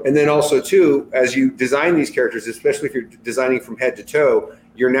then also too, as you design these characters, especially if you're designing from head to toe,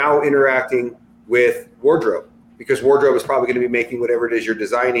 you're now interacting with wardrobe, because wardrobe is probably going to be making whatever it is you're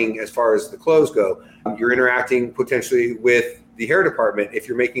designing as far as the clothes go. You're interacting potentially with the hair department. If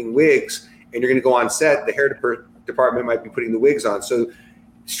you're making wigs and you're going to go on set, the hair department might be putting the wigs on. So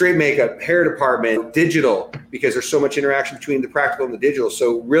straight makeup, hair department, digital, because there's so much interaction between the practical and the digital.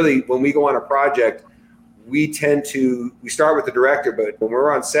 So really, when we go on a project, we start with the director, but when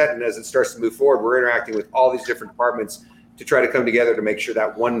we're on set and as it starts to move forward, we're interacting with all these different departments to try to come together to make sure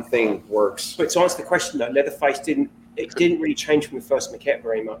that one thing works. But to answer the question, though, Leatherface didn't really change from the first maquette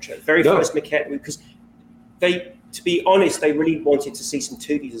very much. The very first maquette, because to be honest, they really wanted to see some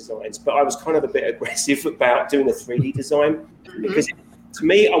 2D designs, but I was kind of a bit aggressive about doing a 3D design because to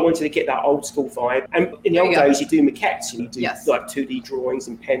me, I wanted to get that old school vibe. And in the old days, you do maquettes, you do like 2D drawings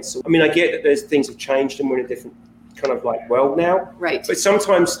and pencil. I mean, I get that things have changed and we're in a different kind of like world now. Right. But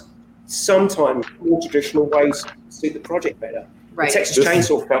sometimes more traditional ways suit the project better. Right. The Texas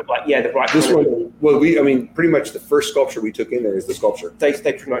Chainsaw felt like, the right This kind one, well, pretty much the first sculpture we took in there is the sculpture. They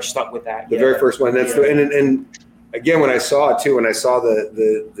pretty much stuck with that. The very first one. That's and again, when I saw it too, when I saw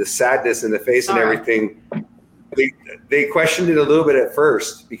the sadness in the face and everything, they questioned it a little bit at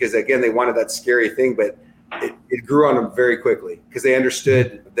first because again, they wanted that scary thing, but it grew on them very quickly because they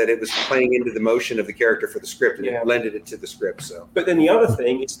understood that it was playing into the motion of the character for the script and it blended it to the script. So, but then the other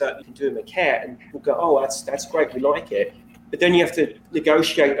thing is that you can do a maquette and we'll go, oh, that's great, we like it. But then you have to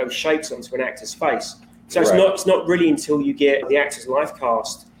negotiate those shapes onto an actor's face. So it's not really until you get the actor's life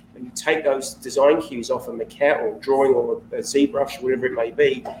cast and you take those design cues off a maquette or a drawing or a ZBrush or whatever it may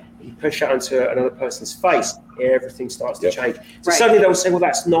be, and you push that onto another person's face, everything starts to change. So suddenly they'll say, well,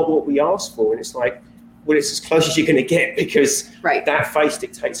 that's not what we asked for. And it's like, well, it's as close as you're going to get because that face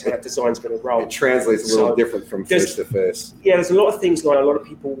dictates how that design's going to roll. It translates a little different from face to face. Yeah, there's a lot of things like a lot of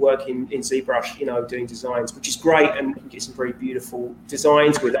people work in ZBrush, doing designs, which is great, and you can get some very beautiful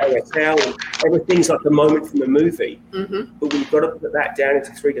designs with OSL and everything's like a moment from a movie. Mm-hmm. But we've got to put that down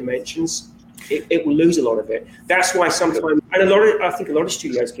into 3 dimensions. It will lose a lot of it. That's why sometimes, and I think a lot of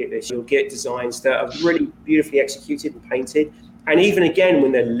studios get this. You'll get designs that are really beautifully executed and painted. And even again,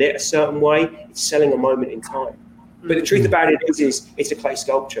 when they're lit a certain way, it's selling a moment in time. But the truth about it is it's a clay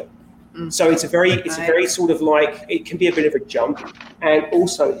sculpture. So it's a very sort of like, it can be a bit of a jump. And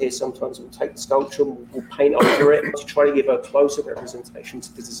also here, sometimes we'll take the sculpture and we'll paint over it to try to give a closer representation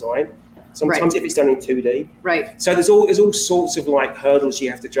to the design. Sometimes if it's done in 2D. Right. So there's all sorts of like hurdles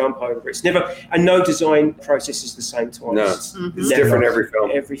you have to jump over. It's never, and no design process is the same twice. No, it's different every film.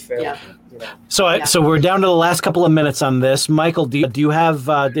 Every film. Yeah. So we're down to the last couple of minutes on this. Michael, do you have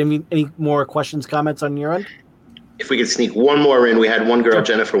any more questions, comments on your end? If we could sneak one more in, we had one girl,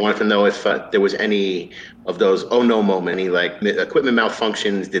 Jennifer, wanted to know if there was any of those oh no moment, any like equipment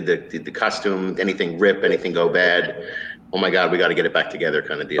malfunctions, did the costume, anything rip, anything go bad? Oh my God, we got to get it back together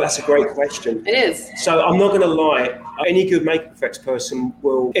kind of deal. That's a great question. It is. So I'm not going to lie. Any good makeup effects person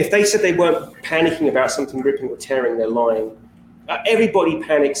will, if they said they weren't panicking about something ripping or tearing, they're lying. Everybody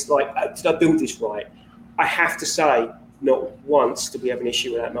panics like, did I build this right? I have to say, not once did we have an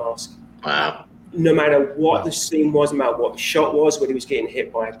issue with that mask. Wow. No matter what the scene was, no matter what the shot was, whether he was getting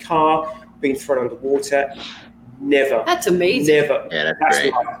hit by a car, being thrown underwater, never. That's amazing. Never. Yeah, that's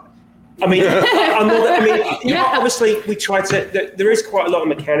great. Right. Obviously we tried to, there is quite a lot of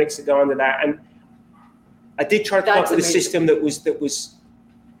mechanics that go under that. And I did try to come up with a system that was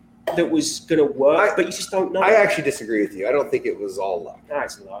going to work, but you just don't know. I actually disagree with you. I don't think it was all luck. No,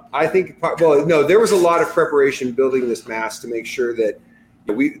 it's not. I think, there was a lot of preparation building this mask to make sure that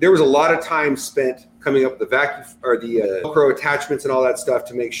there was a lot of time spent coming up with the vacuum or the Velcro attachments and all that stuff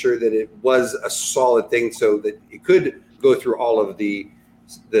to make sure that it was a solid thing so that it could go through all of the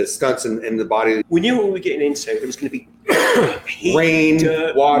stunts and the body. We knew what we were getting into. There was going to be heat, rain,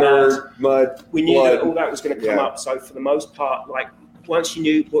 dirt, water, mud. We knew blood. that all that was going to come up. So for the most part, like once you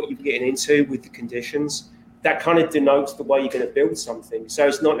knew what you were getting into with the conditions, that kind of denotes the way you're going to build something. So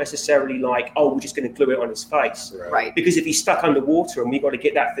it's not necessarily like, oh, we're just going to glue it on his face. Right. Because if he's stuck underwater and we've got to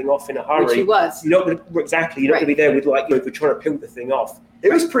get that thing off in a hurry. Which he was. You're not going to, exactly. You're not going to be there with like, we're trying to peel the thing off.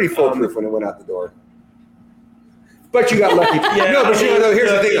 It was pretty foolproof when it went out the door. But you got lucky.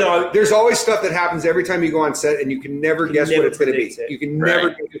 Here's the thing. There's always stuff that happens every time you go on set and you can never guess what it's going to be. You can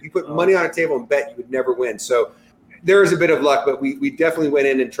never, if you put money on a table and bet, you would never win. So there is a bit of luck, but we definitely went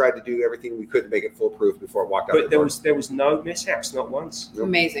in and tried to do everything we could to make it foolproof before it walked out. But there was no mishaps, not once.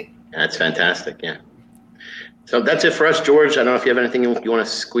 Amazing. That's fantastic. Yeah. So that's it for us, George. I don't know if you have anything you want to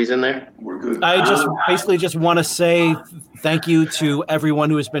squeeze in there. We're good. I just want to say thank you to everyone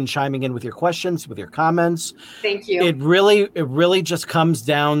who has been chiming in with your questions, with your comments. Thank you. It really just comes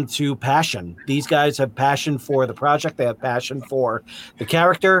down to passion. These guys have passion for the project. They have passion for the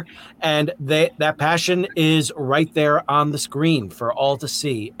character, and that passion is right there on the screen for all to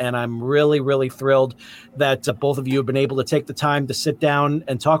see. And I'm really, really thrilled that both of you have been able to take the time to sit down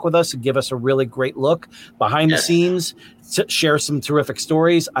and talk with us and give us a really great look behind the scenes, share some terrific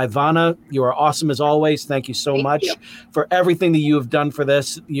stories. Ivana, you are awesome as always. Thank you so much for everything that you have done for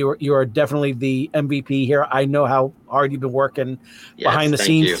this. You are definitely the MVP here. I know how hard you've been working behind the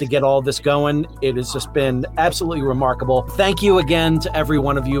scenes to get all this going. It has just been absolutely remarkable. Thank you again to every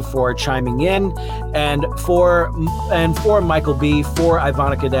one of you for chiming in, and for Michael B, for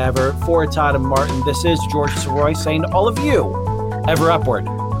Ivana Cadaver, for Todd and Martin. This is George Soroy saying to all of you, ever upward.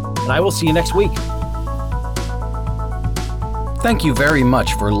 And I will see you next week. Thank you very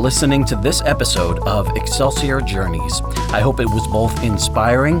much for listening to this episode of Excelsior Journeys. I hope it was both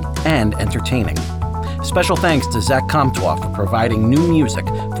inspiring and entertaining. Special thanks to Zach Comtois for providing new music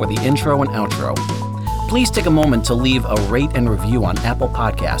for the intro and outro. Please take a moment to leave a rate and review on Apple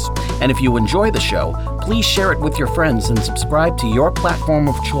Podcasts. And if you enjoy the show, please share it with your friends and subscribe to your platform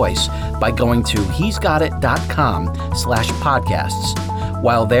of choice by going to he'sgotit.com/podcasts.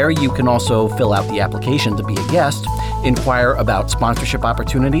 While there, you can also fill out the application to be a guest, inquire about sponsorship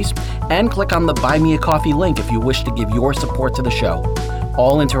opportunities, and click on the Buy Me a Coffee link if you wish to give your support to the show.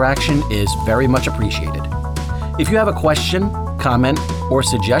 All interaction is very much appreciated. If you have a question, comment, or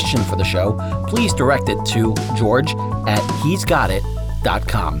suggestion for the show, please direct it to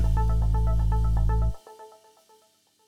george@he'sgotit.com.